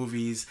some more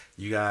movies.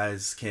 You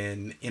guys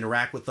can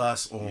interact with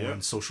us on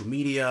Yep. social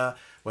media,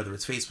 whether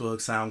it's Facebook,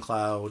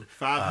 SoundCloud,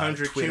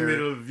 500 Twitter.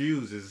 cumulative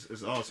views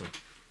is awesome.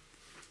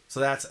 So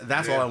that's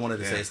all I wanted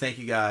to say. Yeah. Is thank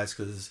you guys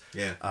because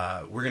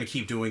we're gonna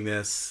keep doing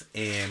this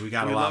and we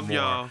got We a lot love more.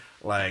 y'all.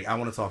 Like I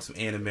want to talk some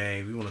anime.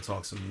 We want to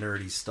talk some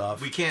nerdy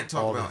stuff. We can't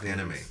talk all the about things.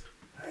 anime.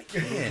 I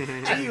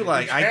can't. Are you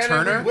like Ike And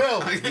Turner? we will.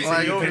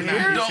 Like over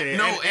here?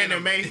 No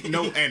anime,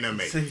 no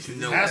anime.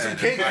 No, Have some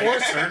cake for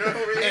us.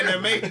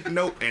 Anime,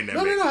 no anime.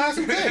 No, have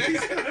some cake.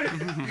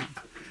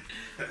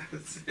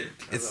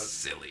 it's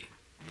silly.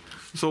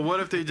 So what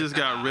if they just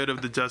got rid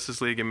of the Justice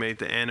League and made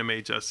the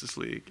anime Justice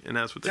League, and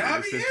that's what they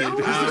That'd used be to it.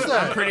 do?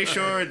 I'm pretty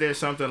sure there's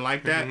something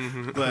like that,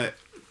 but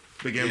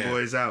Begin Yeah.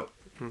 Boys out.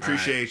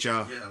 Appreciate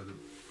y'all.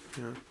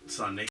 Yeah.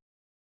 Sunday.